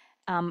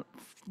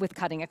with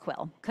cutting a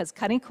quill, because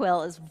cutting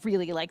quill is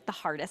really like the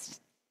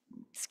hardest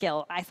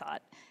skill, I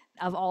thought,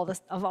 of all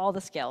the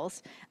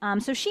skills.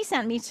 So she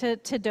sent me to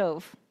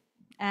Dov,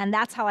 and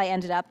that's how I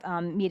ended up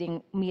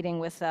meeting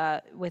with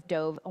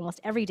Dov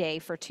almost every day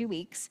for 2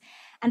 weeks.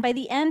 And by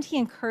the end, he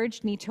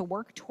encouraged me to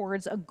work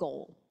towards a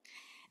goal.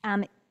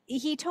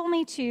 He told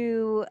me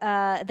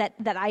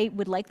that I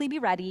would likely be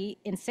ready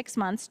in 6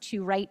 months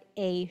to write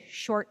a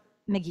short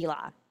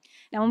Megillah.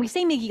 Now, when we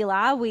say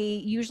Megillah, we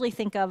usually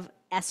think of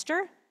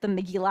Esther, the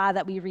Megillah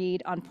that we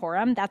read on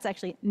Purim. That's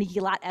actually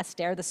Megillat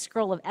Esther, the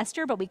scroll of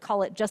Esther, but we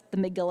call it just the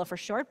Megillah for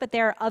short. But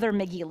there are other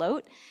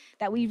Megillot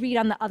that we read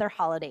on the other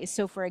holidays.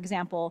 So, for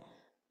example,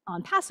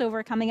 on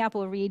Passover coming up,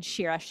 we'll read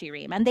Shir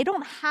HaShirim. And they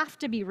don't have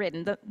to be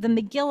written. The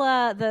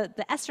Megillah,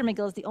 the Esther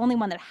Megillah is the only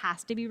one that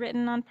has to be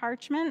written on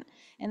parchment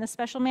in a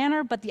special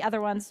manner, but the other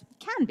ones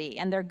can be,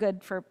 and they're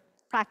good for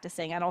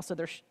practicing, and also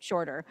they're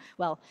shorter.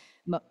 Well,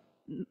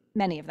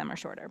 many of them are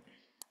shorter.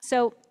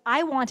 So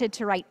I wanted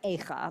to write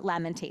Eicha,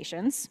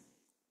 Lamentations,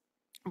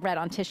 read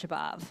on Tisha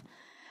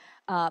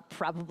B'Av,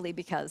 probably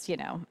because,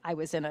 I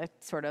was in a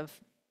sort of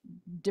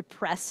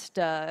depressed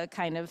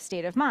kind of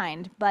state of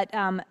mind. But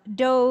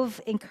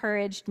Dov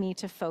encouraged me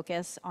to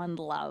focus on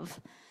love.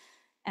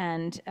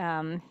 And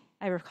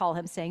I recall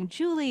him saying,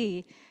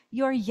 Julie,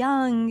 you're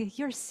young,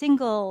 you're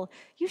single,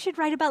 you should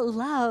write about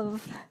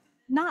love,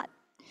 not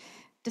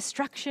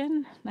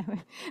destruction.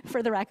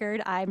 For the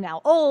record, I'm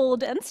now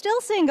old and still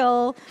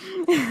single,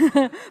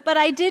 but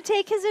I did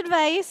take his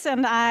advice,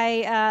 and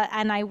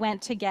I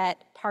went to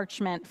get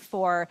parchment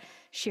for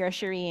Shir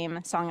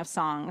HaShirim, Song of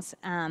Songs,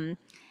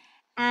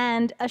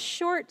 and a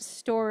short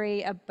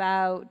story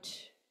about.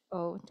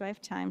 Oh, do I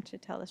have time to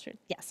tell this?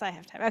 Yes, I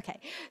have time. Okay.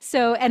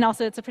 So, and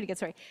also it's a pretty good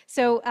story.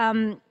 So,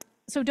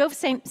 Dov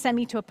sent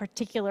me to a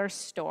particular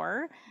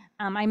store.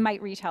 I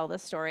might retell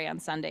this story on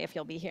Sunday if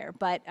you'll be here,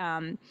 but.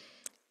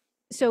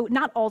 So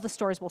not all the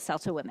stores will sell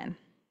to women,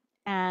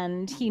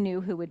 and he knew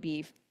who would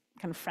be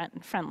kind of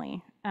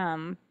friendly.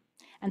 And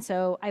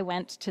so I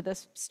went to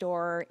this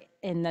store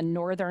in the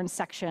northern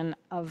section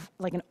of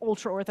like an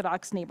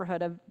ultra-Orthodox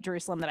neighborhood of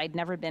Jerusalem that I'd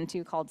never been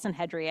to, called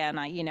Sanhedria. And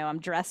I'm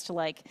dressed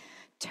like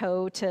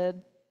toe to,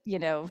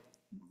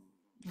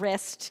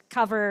 wrist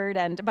covered,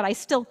 but I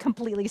still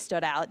completely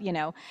stood out,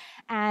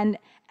 And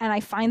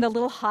I find the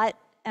little hut,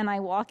 and I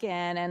walk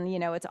in, and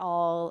it's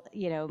all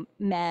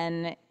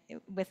men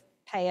with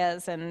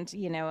payas and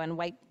and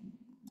white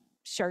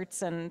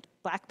shirts and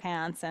black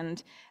pants,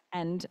 and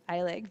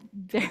I like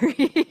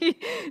very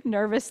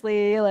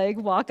nervously like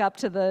walk up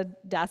to the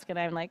desk, and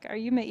I'm like, "Are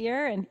you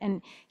Meir?"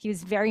 And he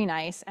was very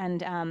nice,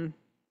 and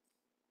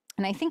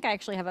I think I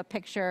actually have a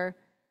picture.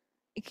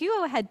 Can you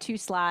go ahead 2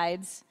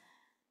 slides,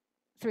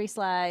 3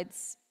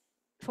 slides,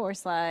 4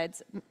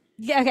 slides?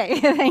 Yeah, okay,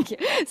 thank you.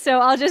 So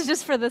I'll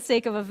just for the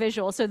sake of a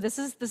visual. So this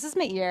is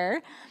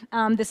Meir.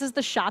 This is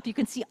the shop. You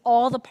can see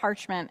all the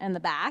parchment in the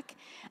back,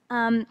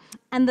 and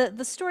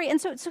the story.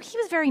 And so he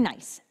was very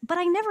nice. But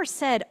I never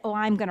said, "Oh,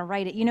 I'm going to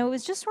write it." It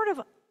was just sort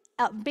of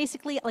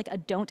basically like a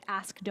don't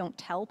ask, don't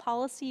tell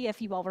policy,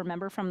 if you all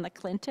remember from the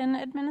Clinton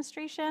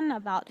administration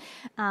about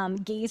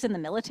gays in the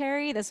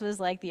military. This was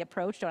like the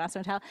approach, don't ask,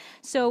 don't tell.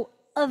 So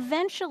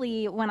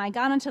eventually, when I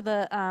got into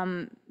the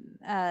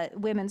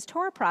Women's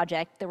Torah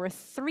Project, there were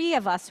 3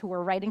 of us who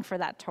were writing for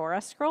that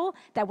Torah scroll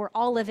that were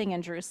all living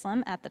in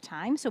Jerusalem at the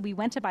time. So we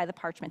went to buy the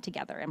parchment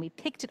together, and we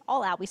picked it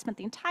all out. We spent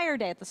the entire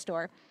day at the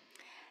store.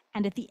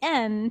 And at the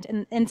end,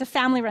 and it's a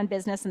family-run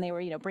business, and they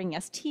were, bringing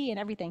us tea and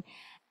everything.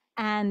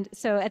 And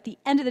so at the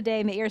end of the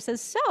day, Meir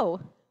says, "So,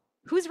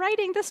 who's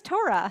writing this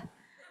Torah?"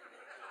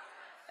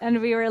 And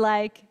we were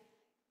like,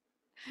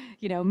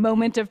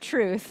 moment of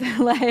truth,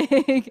 like,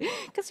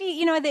 because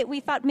we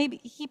thought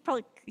maybe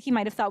he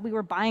might have thought we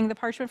were buying the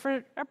parchment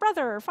for our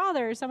brother or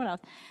father or someone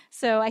else.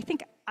 So I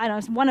think, I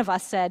don't know, one of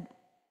us said,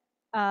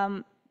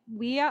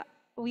 we are,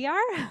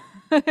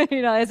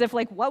 as if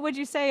like, what would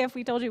you say if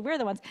we told you we're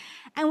the ones?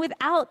 And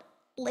without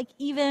like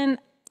even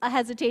a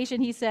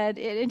hesitation, he said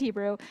in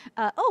Hebrew,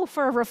 "Oh,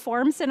 for a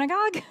Reform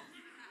synagogue."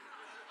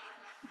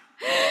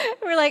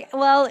 We're like,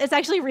 well, it's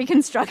actually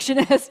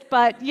Reconstructionist,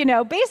 but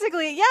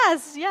basically,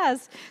 yes.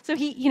 So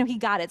he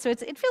got it. So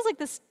it feels like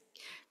this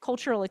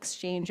cultural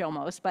exchange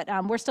almost, but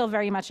we're still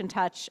very much in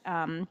touch.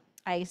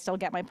 I still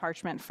get my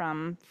parchment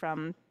from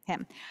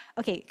him.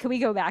 Okay, can we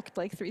go back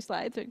like 3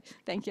 slides?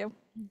 Thank you.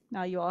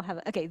 Now you all have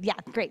it. Okay, yeah,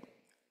 great.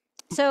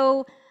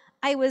 So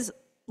I was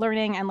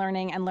learning and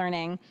learning and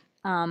learning.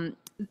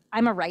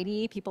 I'm a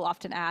righty. People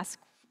often ask,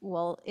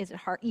 well, is it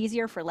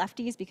easier for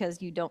lefties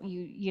because you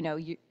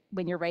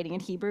when you're writing in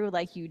Hebrew,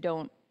 like you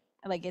don't,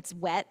 like it's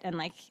wet and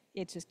like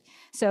it's just,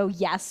 so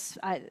yes,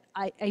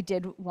 I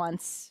did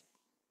once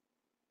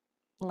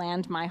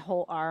land my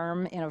whole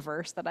arm in a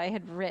verse that I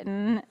had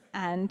written,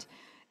 and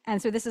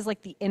so this is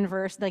like the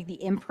inverse, like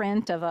the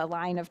imprint of a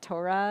line of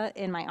Torah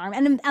in my arm,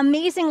 and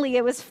amazingly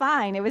it was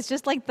fine. It was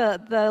just like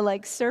the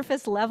like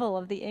surface level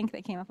of the ink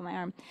that came up on my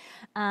arm.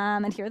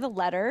 And here are the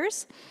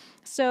letters.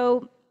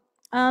 So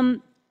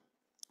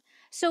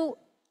so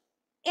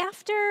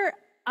after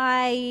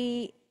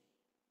I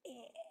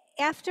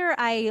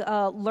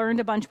learned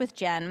a bunch with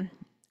Jen,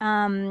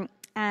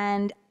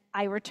 and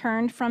I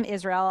returned from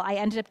Israel, I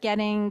ended up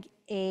getting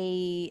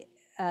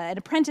an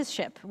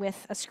apprenticeship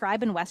with a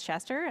scribe in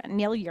Westchester,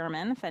 Neil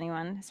Yerman, if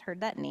anyone has heard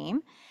that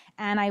name.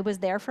 And I was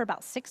there for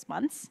about 6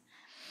 months.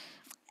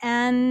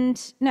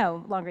 And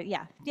no, longer,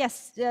 yeah,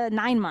 yes,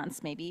 9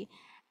 months maybe.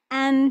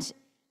 And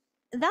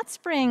that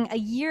spring,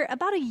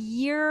 about a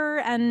year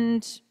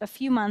and a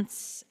few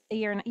months, a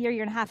year and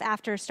a half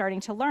after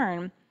starting to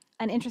learn,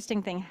 an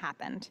interesting thing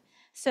happened.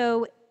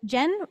 So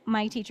Jen,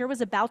 my teacher,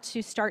 was about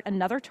to start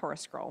another Torah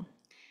scroll.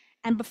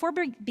 And before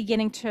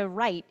beginning to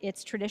write,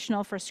 it's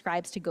traditional for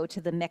scribes to go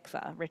to the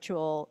mikveh,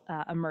 ritual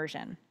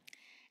immersion.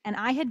 And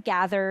I had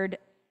gathered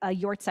a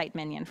yortzeit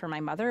minyan for my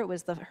mother. It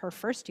was her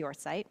first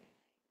yortzeit.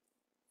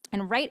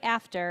 And right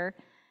after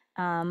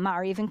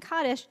Ma'ariv and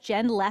Kaddish,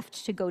 Jen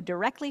left to go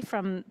directly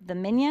from the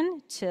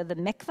minyan to the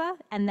mikveh,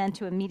 and then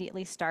to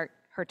immediately start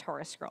her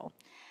Torah scroll.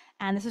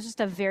 And this is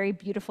just a very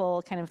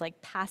beautiful kind of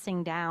like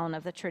passing down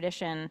of the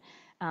tradition,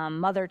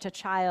 mother to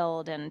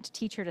child and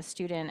teacher to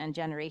student and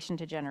generation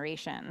to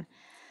generation.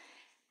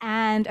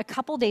 And a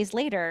couple days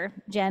later,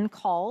 Jen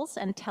calls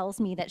and tells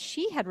me that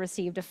she had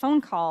received a phone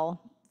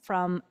call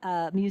from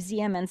a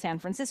museum in San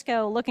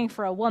Francisco looking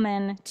for a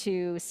woman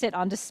to sit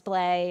on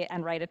display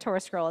and write a Torah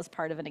scroll as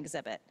part of an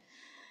exhibit.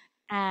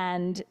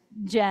 And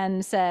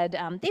Jen said,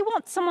 "They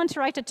want someone to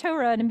write a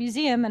Torah in a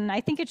museum, and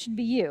I think it should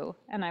be you."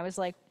 And I was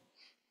like,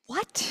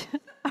 "What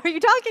are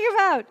you talking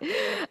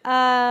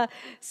about?"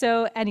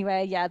 So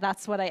anyway, yeah,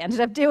 that's what I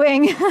ended up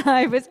doing.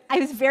 I was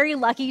very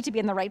lucky to be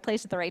in the right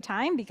place at the right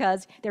time,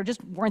 because there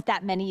just weren't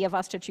that many of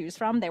us to choose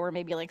from. There were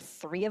maybe like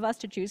 3 of us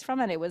to choose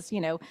from, and it was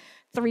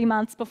 3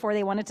 months before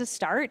they wanted to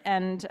start,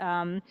 and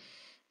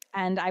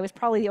I was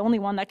probably the only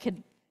one that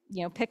could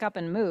pick up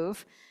and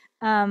move.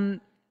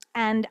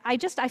 And I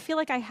feel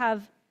like I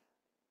have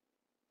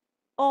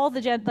all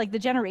the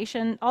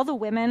generation, all the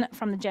women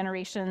from the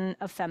generation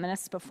of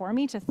feminists before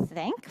me to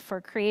thank for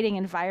creating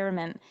an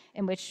environment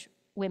in which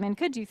women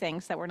could do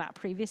things that were not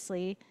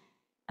previously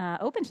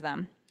open to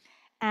them.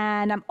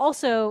 And I'm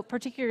also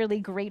particularly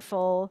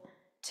grateful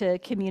to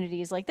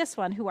communities like this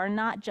one, who are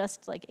not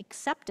just like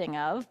accepting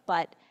of,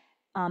 but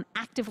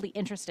actively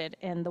interested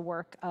in the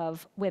work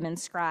of women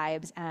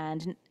scribes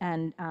and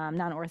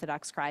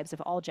non-Orthodox scribes of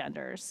all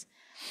genders.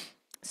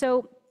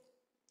 So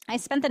I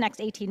spent the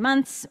next 18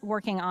 months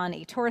working on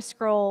a Torah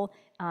scroll,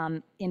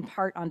 in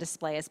part on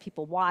display as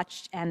people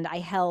watched, and I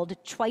held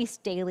twice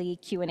daily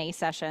Q&A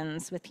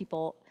sessions with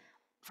people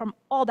from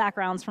all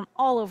backgrounds, from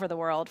all over the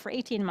world for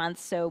 18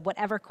 months. So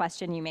whatever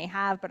question you may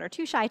have but are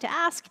too shy to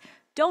ask,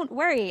 don't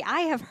worry,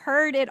 I have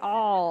heard it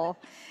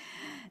all.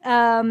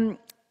 And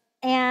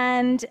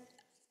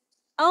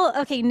oh,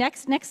 okay,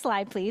 next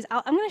slide, please.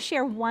 I'm going to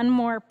share one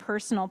more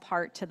personal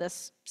part to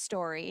this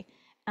story.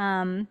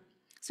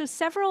 So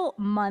several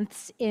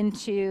months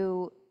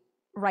into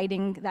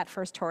writing that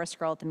first Torah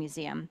scroll at the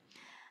museum,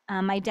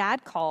 my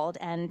dad called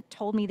and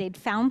told me they'd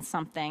found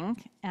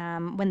something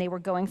when they were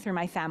going through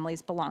my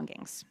family's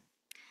belongings.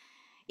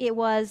 It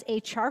was a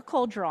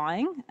charcoal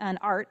drawing,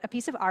 a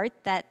piece of art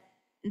that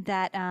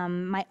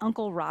my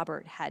Uncle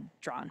Robert had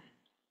drawn.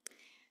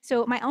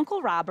 So my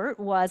Uncle Robert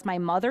was my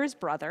mother's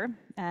brother,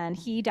 and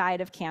he died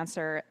of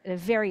cancer at a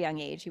very young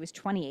age. He was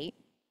 28.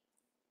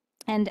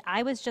 And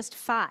I was just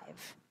 5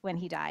 when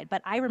he died,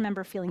 but I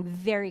remember feeling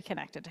very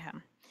connected to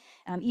him,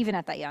 even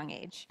at that young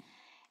age.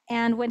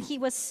 And when he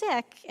was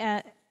sick,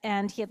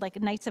 and he had like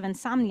nights of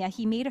insomnia,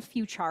 he made a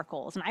few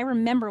charcoals. And I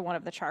remember one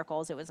of the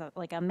charcoals. It was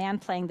like a man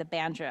playing the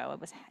banjo.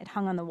 It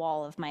hung on the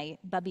wall of my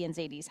Bubby and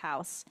Zadie's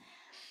house.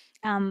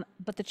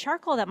 But the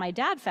charcoal that my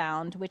dad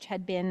found, which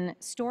had been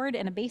stored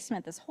in a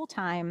basement this whole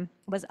time,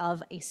 was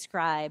of a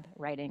scribe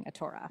writing a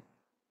Torah.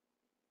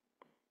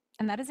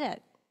 And that is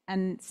it.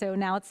 And so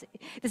now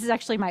this is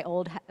actually my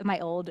old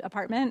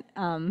apartment,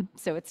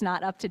 so it's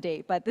not up to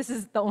date, but this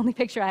is the only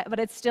picture but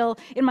it's still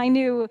in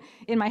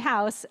my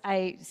house.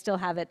 I still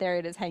have it there.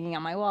 It is hanging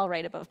on my wall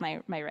right above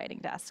my writing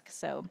desk.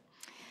 So,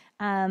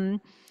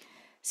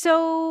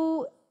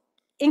 so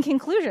in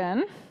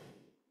conclusion,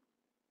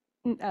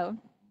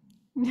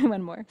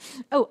 one more.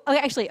 Oh, okay,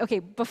 actually, okay,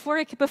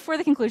 before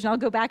the conclusion, I'll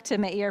go back to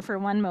Meir for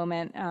one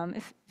moment,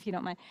 if you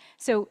don't mind.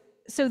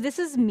 So this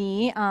is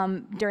me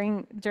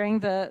during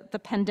the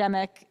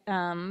pandemic,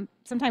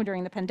 sometime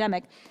during the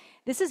pandemic.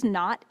 This is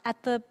not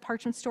at the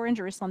parchment store in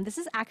Jerusalem. This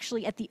is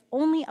actually at the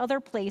only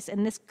other place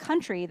in this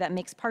country that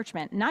makes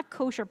parchment, not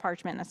kosher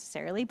parchment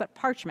necessarily, but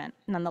parchment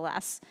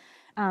nonetheless.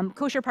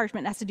 Kosher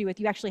parchment has to do with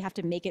you actually have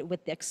to make it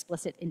with the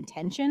explicit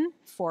intention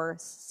for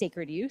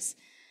sacred use.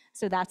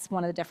 So that's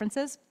one of the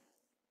differences.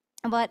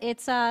 But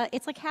it's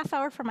like half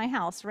hour from my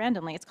house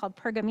randomly. It's called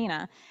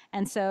Pergamena,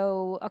 and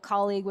so a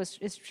colleague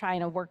is trying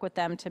to work with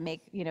them to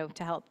make,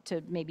 to help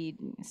to maybe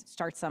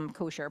start some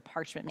kosher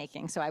parchment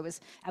making. So I was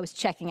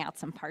checking out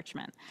some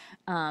parchment.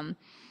 Yeah,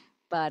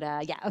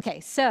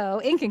 okay. So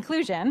in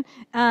conclusion,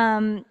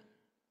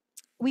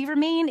 we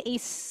remain a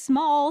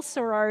small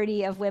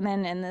sorority of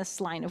women in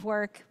this line of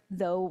work,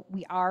 though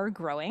we are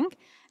growing,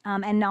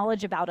 and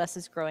knowledge about us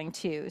is growing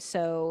too.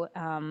 So.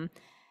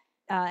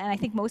 And I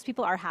think most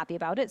people are happy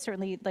about it,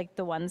 certainly like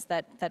the ones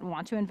that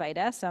want to invite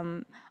us.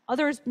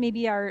 Others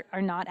maybe are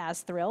not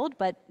as thrilled,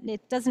 but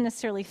it doesn't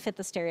necessarily fit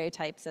the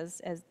stereotypes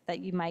as that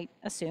you might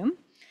assume.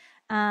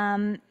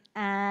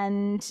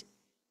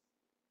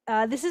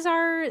 This is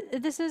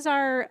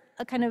our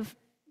kind of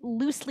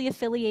loosely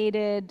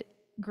affiliated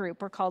group.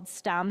 We're called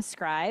STAM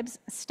Scribes.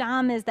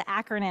 STAM is the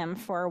acronym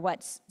for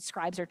what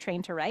scribes are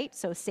trained to write,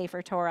 so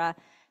Sefer Torah,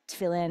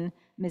 Tefillin,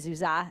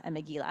 Mezuzah, and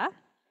Megillah.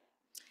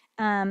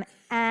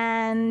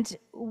 And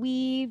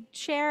we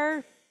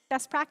share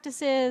best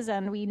practices,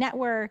 and we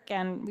network,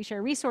 and we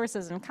share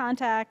resources and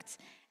contacts,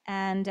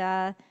 and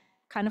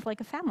kind of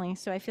like a family.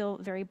 So I feel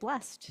very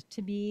blessed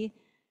to be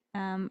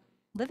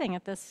living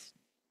at this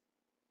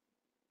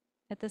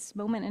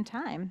moment in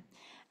time.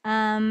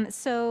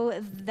 So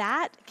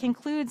that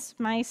concludes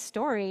my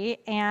story,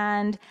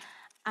 and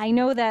I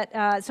know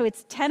that, so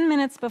it's 10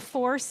 minutes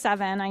before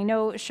 7. I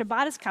know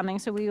Shabbat is coming,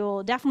 so we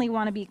will definitely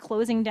want to be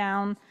closing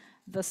down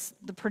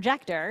the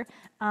projector,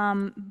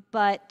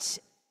 but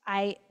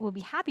I will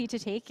be happy to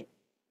take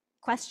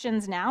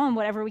questions now, and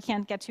whatever we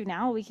can't get to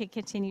now, we could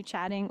continue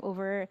chatting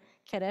over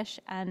Kiddush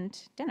and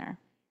dinner.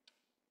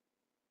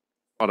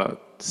 I want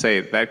to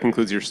say that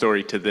concludes your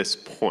story to this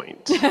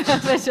point.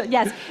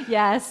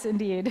 Yes,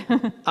 indeed.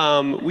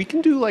 We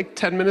can do like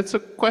 10 minutes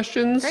of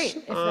questions.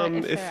 Great.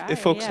 If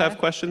folks have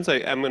questions,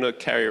 I'm going to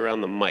carry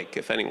around the mic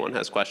if anyone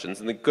has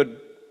questions. And the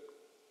good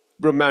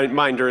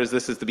reminder is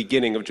this is the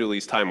beginning of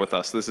Julie's time with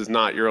us. This is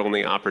not your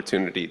only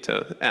opportunity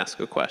to ask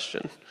a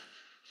question.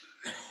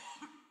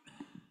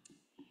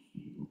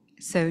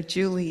 So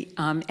Julie,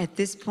 at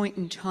this point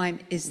in time,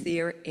 is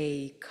there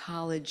a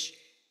college,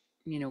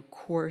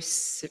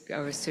 course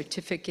or a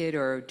certificate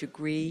or a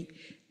degree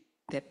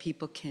that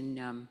people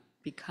can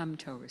become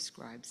Torah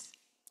scribes?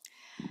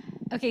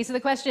 Okay, so the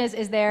question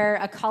is there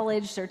a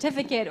college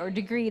certificate or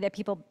degree that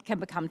people can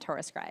become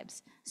Torah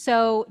scribes?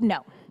 So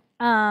no.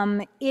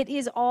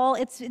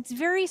 It's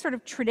very sort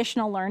of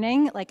traditional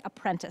learning, like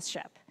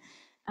apprenticeship.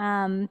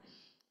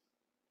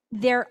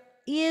 There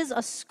is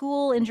a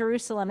school in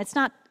Jerusalem. It's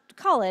not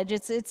college.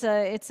 It's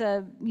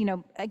a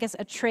I guess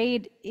a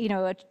trade.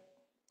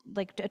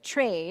 A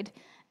trade.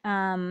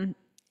 And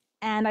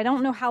I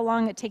don't know how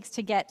long it takes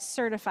to get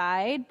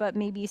certified, but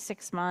maybe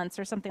 6 months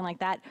or something like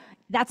that.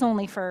 that's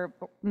only for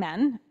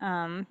men,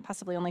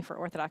 possibly only for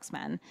Orthodox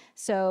men.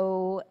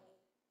 So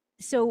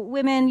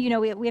women,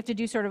 we have to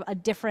do sort of a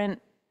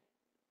different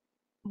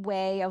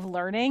way of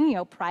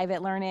learning,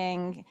 private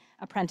learning,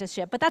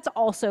 apprenticeship, but that's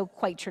also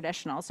quite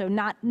traditional. So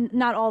not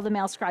all the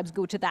male scribes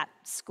go to that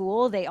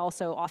school. They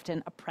also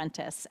often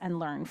apprentice and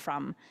learn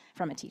from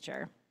a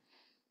teacher.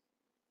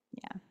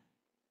 Yeah.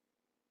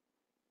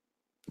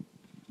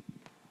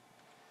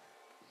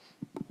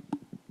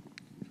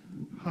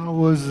 How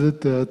was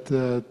it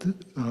that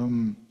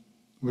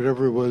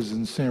whatever it was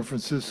in San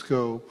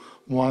Francisco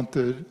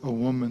wanted a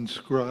woman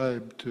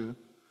scribe to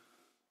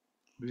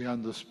be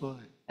on display?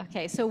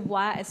 Okay, so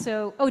why?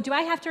 Do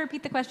I have to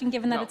repeat the question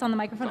given that it's on the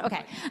microphone?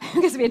 Okay,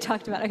 because we had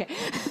talked about it.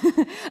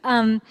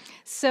 Okay.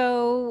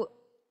 So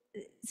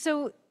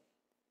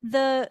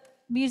the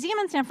museum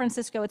in San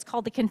Francisco, it's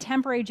called the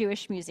Contemporary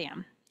Jewish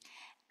Museum,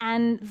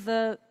 and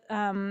the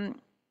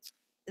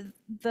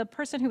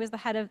person who was the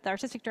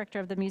artistic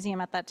director of the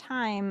museum at that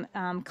time,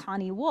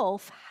 Connie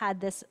Wolf, had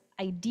this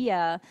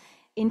idea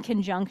in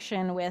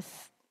conjunction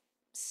with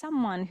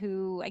someone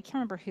who, I can't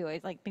remember who,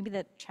 like maybe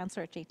the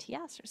chancellor at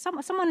JTS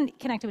or someone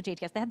connected with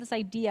JTS. They had this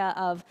idea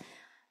of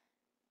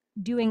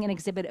doing an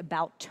exhibit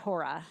about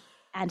Torah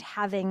and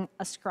having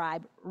a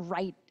scribe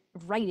write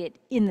it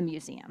in the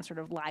museum, sort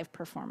of live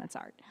performance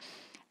art.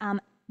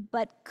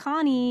 But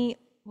Connie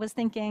was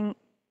thinking,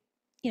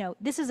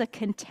 this is a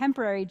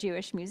contemporary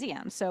Jewish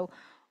museum. So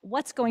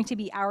what's going to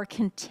be our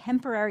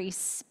contemporary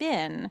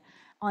spin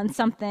on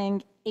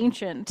something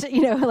ancient?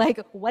 Like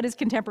what is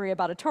contemporary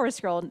about a Torah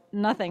scroll?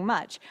 Nothing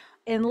much,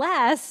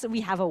 unless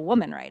we have a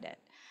woman write it.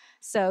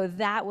 So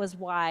that was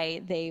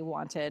why they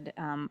wanted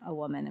a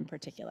woman in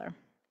particular.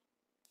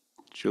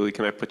 Julie,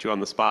 can I put you on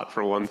the spot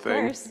for one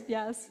thing? Of course,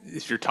 yes.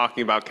 If you're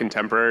talking about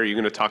contemporary, are you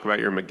going to talk about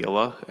your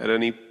Megillah at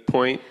any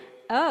point?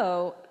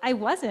 Oh, I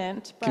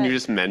wasn't. But can you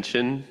just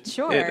mention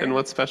sure. it and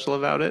what's special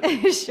about it?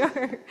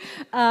 Sure.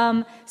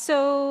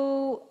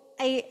 So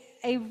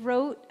I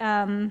wrote,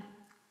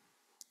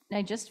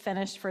 I just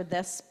finished for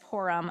this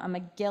Purim a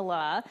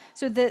Megillah.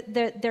 So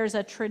there's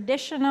a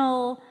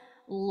traditional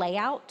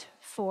layout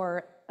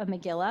for a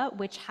Megillah,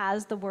 which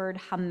has the word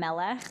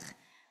Hamelech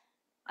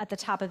at the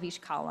top of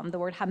each column. The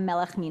word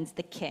Hamelech means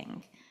the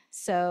king.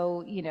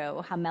 So,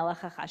 Hamelech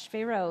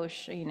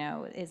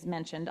Achashverosh, is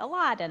mentioned a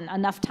lot and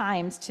enough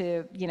times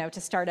to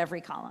start every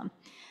column.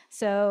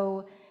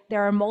 So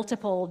there are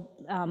multiple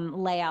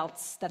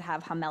layouts that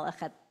have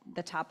Hamelech at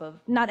the top of,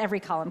 not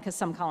every column, because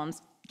some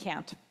columns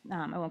can't.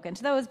 I won't get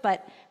into those,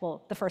 but,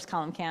 well, the first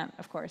column can't,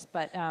 of course,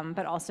 but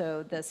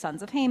also the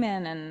sons of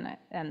Haman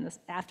and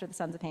after the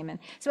sons of Haman.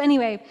 So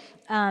anyway,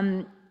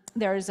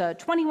 there's a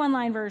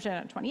 21-line version,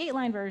 a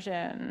 28-line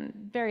version,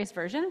 various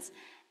versions.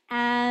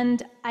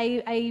 And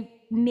I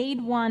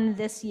made one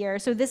this year.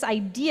 So this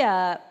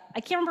idea, I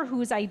can't remember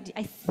whose idea,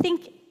 I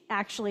think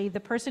actually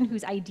the person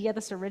whose idea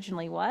this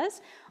originally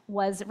was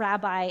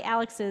Rabbi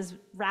Alex's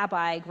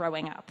rabbi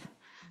growing up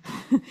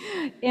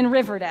in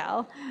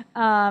Riverdale,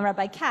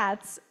 Rabbi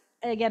Katz.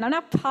 Again, I'm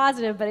not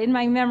positive, but in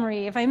my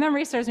memory, if my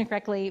memory serves me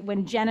correctly,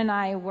 when Jen and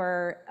I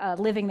were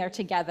living there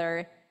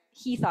together,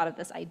 he thought of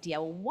this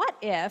idea. Well, what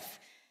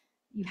if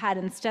you had,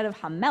 instead of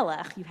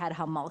Hamelech, you had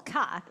Hamalka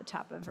at the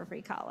top of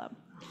every column?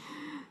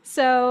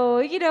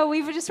 So,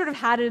 we've just sort of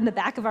had it in the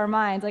back of our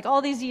minds, like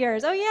all these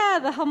years, oh yeah,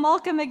 the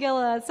Hamalka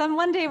Megillah,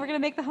 one day we're gonna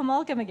make the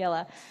Hamalka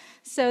Megillah.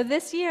 So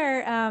this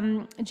year,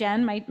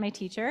 Jen, my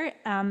teacher,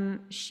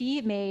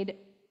 she made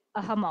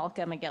a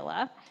Hamalka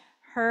Megillah.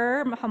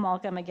 Her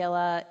Hamalka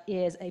Megillah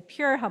is a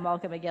pure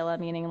Hamalka Megillah,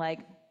 meaning like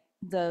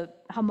the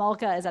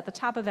Hamalka is at the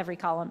top of every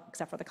column,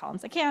 except for the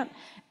columns that can't,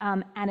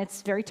 and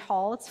it's very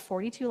tall, it's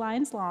 42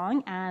 lines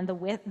long, and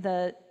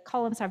the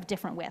columns have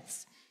different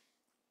widths.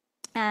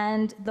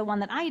 And the one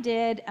that I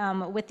did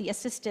with the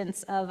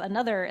assistance of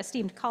another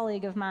esteemed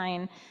colleague of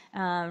mine,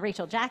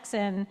 Rachel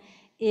Jackson,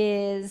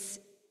 is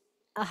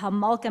a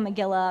Hamalka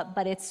Megillah,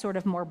 but it's sort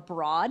of more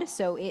broad.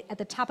 So at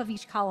the top of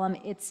each column,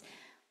 it's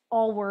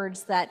all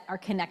words that are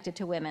connected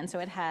to women. So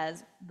it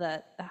has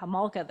the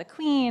Hamalka, the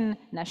queen,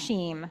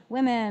 Nashim,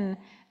 women,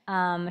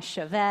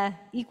 Shaveh,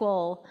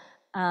 equal,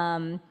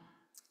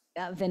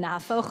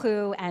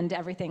 V'nahafochu, and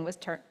everything was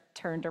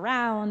turned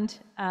around,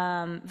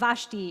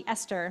 Vashti,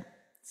 Esther.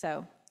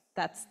 So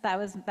that's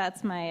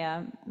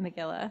my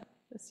Megillah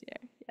this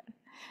year. Yeah,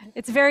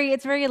 it's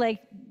very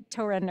like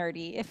Torah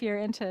nerdy if you're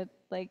into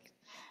like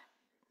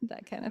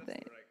that kind of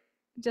thing.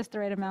 Just the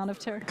right amount of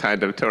Torah.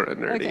 Kind of Torah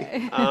nerdy.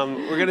 Okay.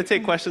 We're going to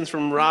take questions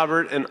from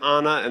Robert and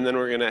Anna, and then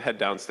we're going to head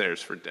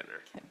downstairs for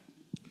dinner. Okay.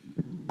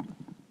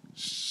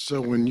 So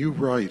when you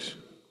write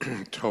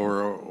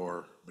Torah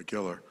or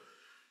Megillah,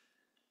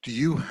 do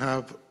you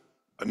have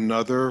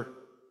another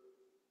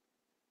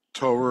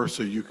Torah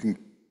so you can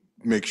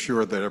make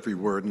sure that every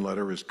word and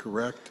letter is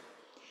correct?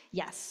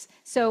 Yes.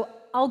 So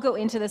I'll go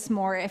into this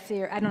more I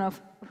don't know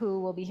who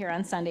will be here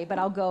on Sunday, but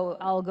I'll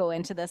go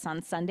into this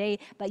on Sunday.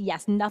 But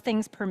yes,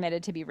 nothing's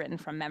permitted to be written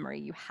from memory.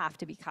 You have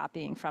to be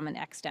copying from an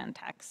extant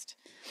text.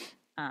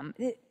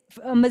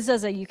 A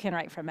mezuzah you can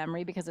write from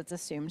memory because it's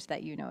assumed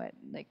that you know it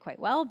like quite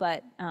well,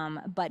 but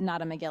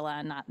not a Megillah,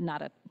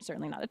 and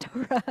certainly not a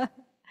Torah.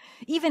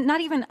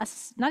 Not even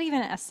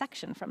a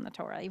section from the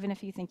Torah, even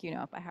if you think you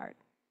know it by heart.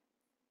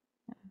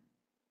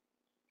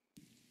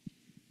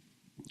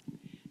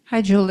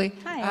 Hi, Julie.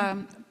 Hi.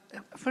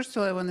 First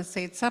of all, I want to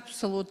say it's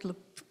absolutely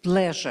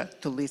pleasure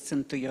to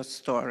listen to your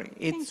story.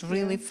 It's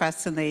really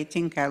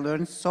fascinating. I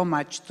learned so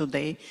much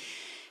today.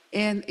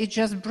 And it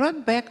just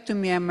brought back to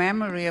me a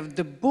memory of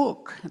the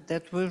book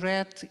that we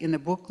read in a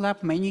book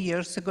club many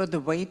years ago, The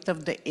Weight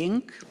of the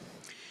Ink.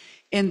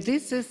 And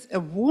this is a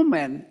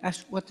woman,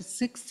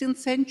 16th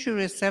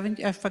century,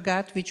 17th, I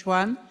forgot which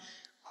one,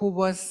 who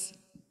was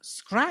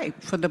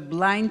scribe for the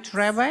blind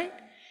rabbi,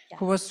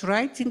 who was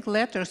writing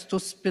letters to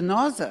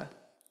Spinoza,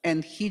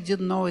 and he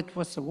didn't know it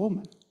was a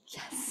woman.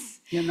 Yes.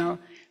 You know,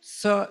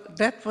 so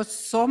that was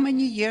so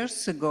many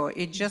years ago.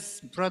 It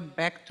just brought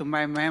back to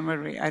my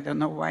memory. I don't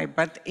know why,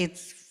 but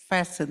it's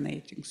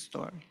fascinating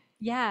story.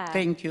 Yeah.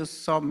 Thank you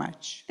so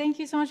much. Thank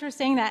you so much for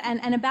saying that.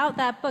 And about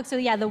that book, so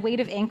yeah, The Weight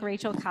of Ink,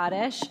 Rachel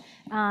Kaddish.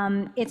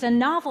 It's a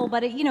novel,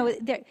 but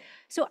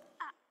so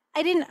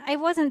I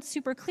wasn't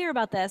super clear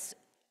about this.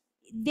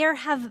 There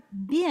have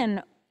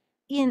been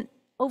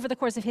over the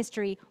course of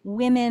history,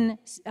 women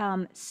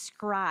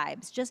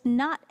scribes, just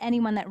not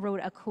anyone that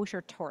wrote a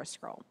kosher Torah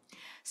scroll.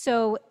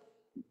 So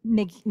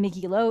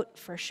Megillot,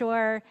 for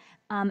sure,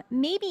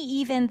 maybe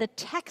even the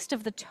text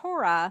of the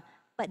Torah,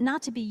 but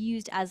not to be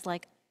used as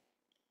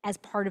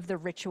part of the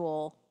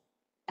ritual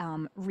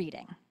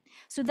reading.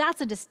 So that's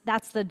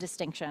the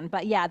distinction.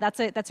 But yeah, that's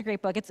a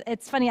great book.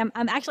 It's funny.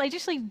 I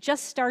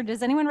just started.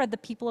 Has anyone read The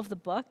People of the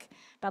Book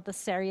about the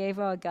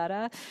Sarajevo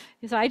Agata?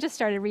 So I just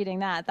started reading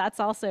that. That's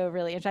also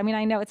really interesting. I mean,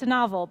 I know it's a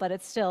novel, but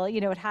it's still,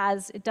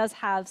 it does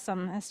have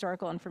some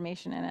historical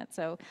information in it.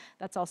 So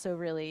that's also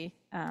really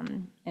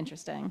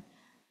interesting.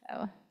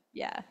 Oh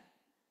yeah,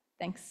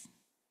 thanks.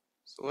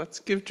 So let's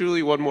give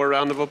Julie one more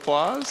round of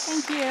applause.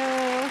 Thank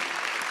you.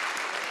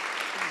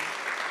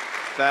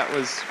 That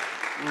was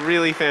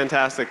really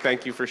fantastic.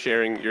 Thank you for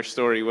sharing your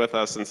story with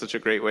us, and such a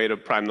great way to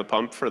prime the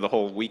pump for the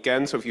whole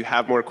weekend. So if you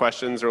have more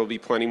questions, there will be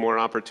plenty more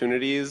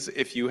opportunities.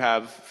 If you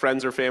have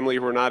friends or family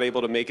who are not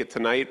able to make it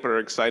tonight but are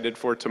excited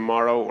for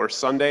tomorrow or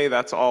Sunday,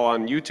 that's all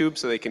on YouTube,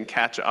 so they can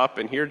catch up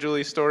and hear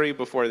Julie's story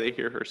before they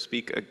hear her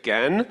speak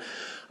again.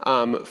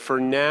 For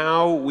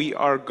now, we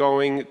are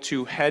going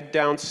to head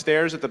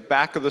downstairs at the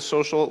back of the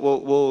social.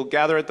 We'll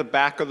gather at the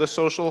back of the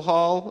social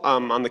hall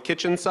on the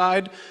kitchen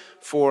side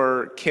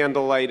for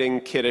candle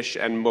lighting, kiddush,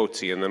 and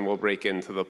motzi, and then we'll break into the